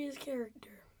serious character.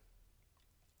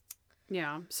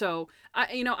 Yeah. So I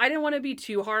didn't want to be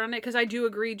too hard on it, because I do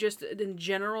agree, just in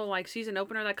general, like season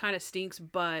opener, that kind of stinks.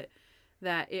 But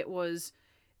that it was,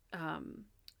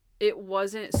 it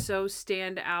wasn't so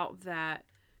stand out that.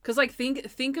 Because, like,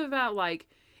 think about, like,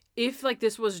 if, like,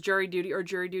 this was jury duty or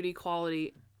jury duty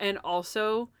quality, and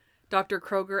also Dr.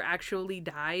 Kroger actually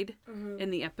died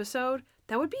in the episode,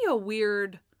 that would be a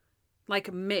weird,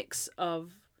 like, mix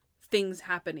of things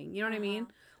happening. You know what I mean?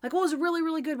 Like, well, it was really,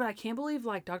 really good, but I can't believe,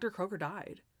 like, Dr. Kroger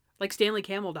died. Like, Stanley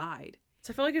Camel died.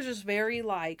 So I feel like it's just very,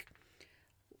 like,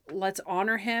 let's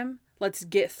honor him, let's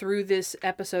get through this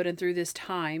episode and through this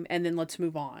time, and then let's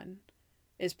move on,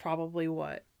 is probably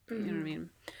what. You know what I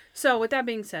mean? So, with that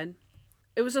being said,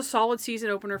 it was a solid season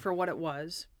opener for what it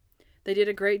was. They did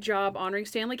a great job honoring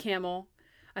Stanley Camel.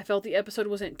 I felt the episode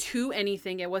wasn't too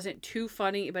anything. It wasn't too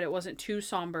funny, but it wasn't too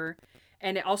somber.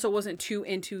 And it also wasn't too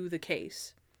into the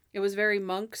case. It was very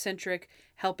Monk-centric,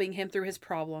 helping him through his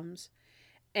problems.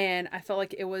 And I felt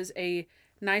like it was a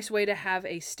nice way to have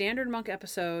a standard Monk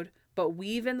episode, but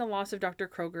weave in the loss of Dr.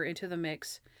 Kroger into the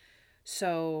mix.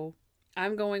 So,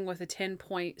 I'm going with a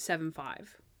 10.75.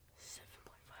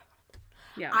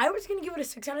 Yeah. I was going to give it a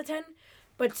 6 out of 10,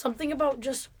 but something about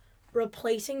just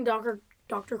replacing Dr.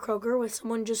 Kroger with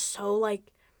someone just so, like,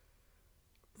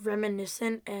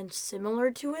 reminiscent and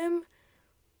similar to him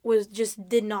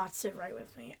did not sit right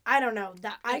with me. I don't know.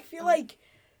 I feel like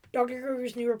Dr.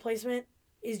 Kroger's new replacement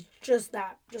is just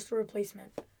that, just a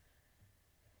replacement.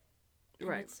 And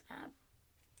right. It's sad.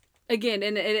 Again,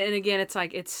 and again, it's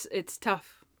like, it's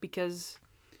tough because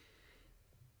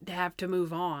they have to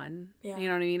move on. Yeah. You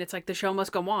know what I mean? It's like the show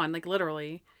must go on, like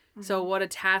literally. Mm-hmm. So what a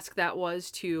task that was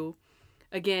to,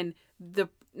 again,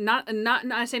 not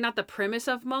the premise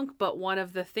of Monk, but one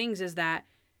of the things is that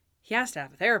he has to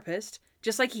have a therapist,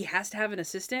 just like he has to have an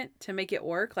assistant to make it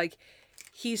work. Like,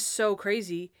 he's so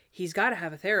crazy, he's got to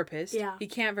have a therapist. Yeah. He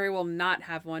can't very well not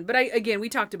have one. But we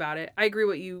talked about it. I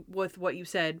agree with what you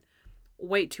said.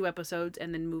 Wait 2 episodes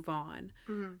and then move on.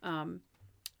 Mm-hmm.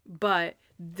 But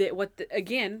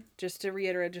again, just to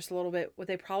reiterate just a little bit, what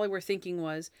they probably were thinking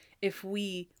was, if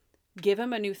we give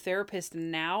him a new therapist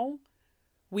now,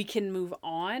 we can move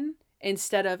on,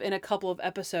 instead of in a couple of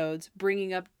episodes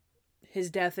bringing up his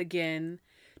death again,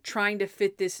 trying to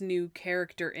fit this new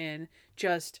character in.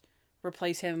 Just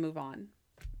replace him and move on.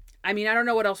 I mean, I don't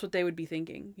know what else they would be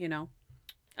thinking, you know?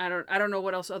 I don't know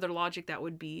what else other logic that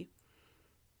would be,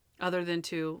 other than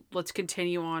to let's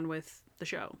continue on with the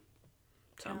show.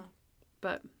 So, yeah.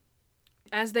 But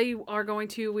as we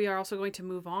are also going to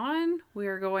move on. We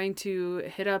are going to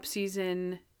hit up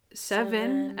season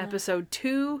 7, episode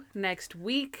 2 next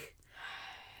week.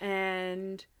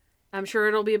 And I'm sure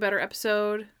it'll be a better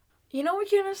episode. You know what,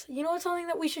 Janice? You know what's something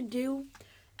that we should do?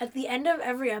 At the end of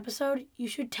every episode, you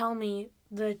should tell me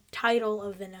the title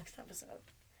of the next episode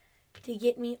to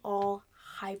get me all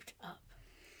hyped up.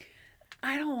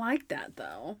 I don't like that,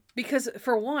 though. Because,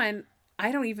 for one,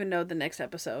 I don't even know the next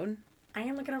episode. I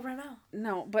am looking up right now.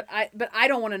 No, but I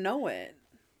don't want to know it.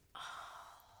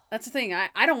 That's the thing.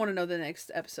 I don't want to know the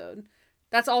next episode.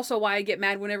 That's also why I get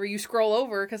mad whenever you scroll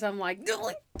over, because I'm like,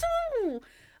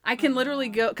 I can literally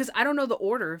go, because I don't know the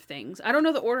order of things. I don't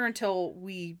know the order until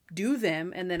we do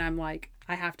them, and then I'm like,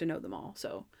 I have to know them all.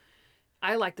 So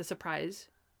I like the surprise.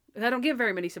 I don't get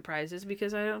very many surprises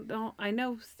because I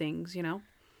know things, you know?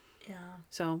 Yeah.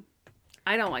 So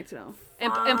I don't like to know.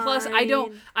 And plus,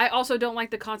 I also don't like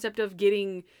the concept of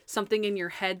getting something in your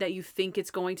head that you think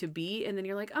it's going to be, and then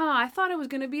you're like, I thought it was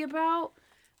going to be about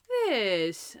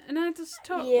this. And I just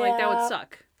like, that would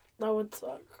suck. That would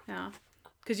suck. Yeah.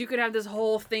 Because you could have this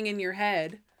whole thing in your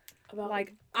head. About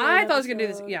like, I thought I was going to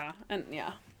do this. Yeah. And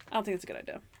yeah, I don't think it's a good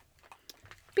idea.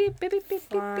 Beep, beep, beep, beep,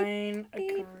 Fine.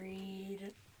 beep, beep.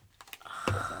 Agreed.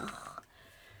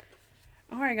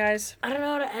 All right, guys. I don't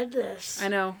know how to end this. I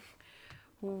know.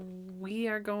 We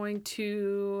are going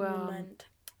to Lament.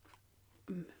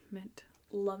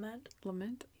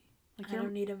 Like, I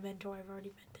don't need a mentor. I've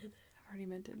already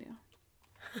mented.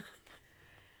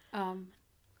 Yeah.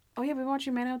 Oh yeah, we watched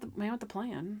Man with the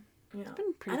Plan. Yeah. It's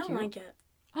been pretty cute. I don't like it.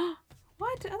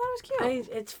 What? I thought it was cute.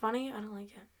 It's funny. I don't like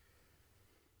it.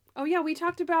 Oh yeah, we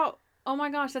talked about Oh my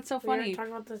gosh, that's so We were funny.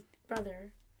 talking about the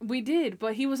brother. We did,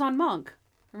 but he was on Monk.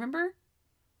 Remember?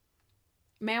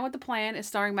 Man with the Plan is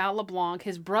starring Matt LeBlanc.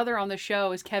 His brother on the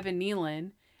show is Kevin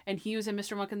Nealon, and he was in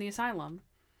Mr. Monk in the Asylum,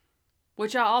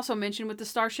 which I also mentioned with the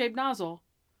star-shaped nozzle.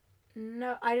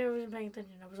 No, I wasn't paying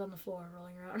attention. I was on the floor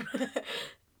rolling around.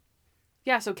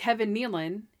 Yeah, so Kevin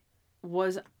Nealon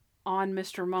was on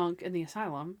Mr. Monk in the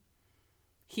Asylum.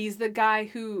 He's the guy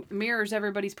who mirrors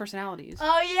everybody's personalities.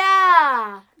 Oh,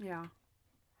 yeah! Yeah.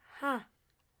 Huh.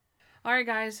 All right,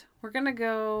 guys, we're going to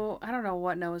go. I don't know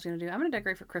what Noah's going to do. I'm going to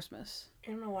decorate for Christmas.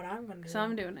 I don't know what I'm going to do. So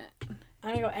I'm doing it.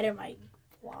 I'm going to go edit my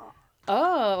vlog.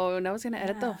 Oh, Noah's going to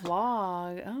edit the Yeah.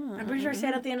 vlog. Oh. I'm pretty sure I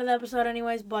said at the end of the episode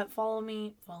anyways, but follow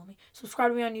me.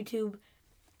 Subscribe to me on YouTube.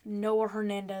 Noah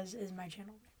Hernandez is my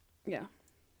channel. Yeah.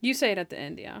 You say it at the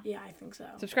end, yeah. Yeah, I think so.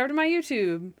 Subscribe to my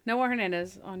YouTube. Noah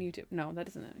Hernandez on YouTube. No, that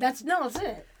isn't it. That's it. That's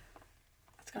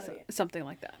gotta be it. Something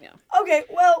like that, yeah. Okay,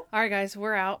 well, All right, guys,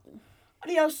 we're out.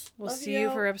 adios. We'll Love see you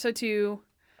for episode 2.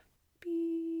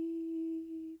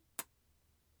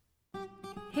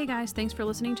 Hey guys, thanks for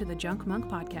listening to the Junk Monk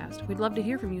podcast. We'd love to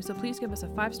hear from you, so please give us a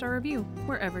 5-star review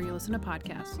wherever you listen to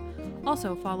podcasts.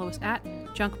 Also, follow us at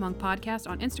Junk Monk Podcast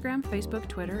on Instagram, Facebook,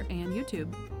 Twitter, and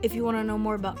YouTube. If you want to know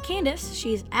more about Candace,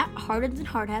 she's at Hardens and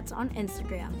Hardhats on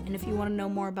Instagram. And if you want to know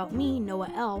more about me,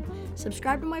 Noah L.,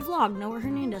 subscribe to my vlog, Noah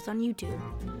Hernandez, on YouTube.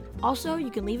 Also,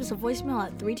 you can leave us a voicemail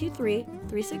at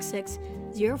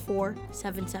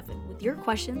 323-366-0477 with your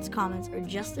questions, comments, or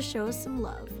just to show us some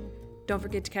love. Don't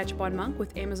forget to catch up on Monk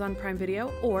with Amazon Prime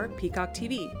Video or Peacock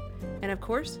TV. And of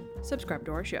course, subscribe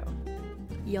to our show.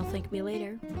 You'll thank me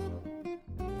later.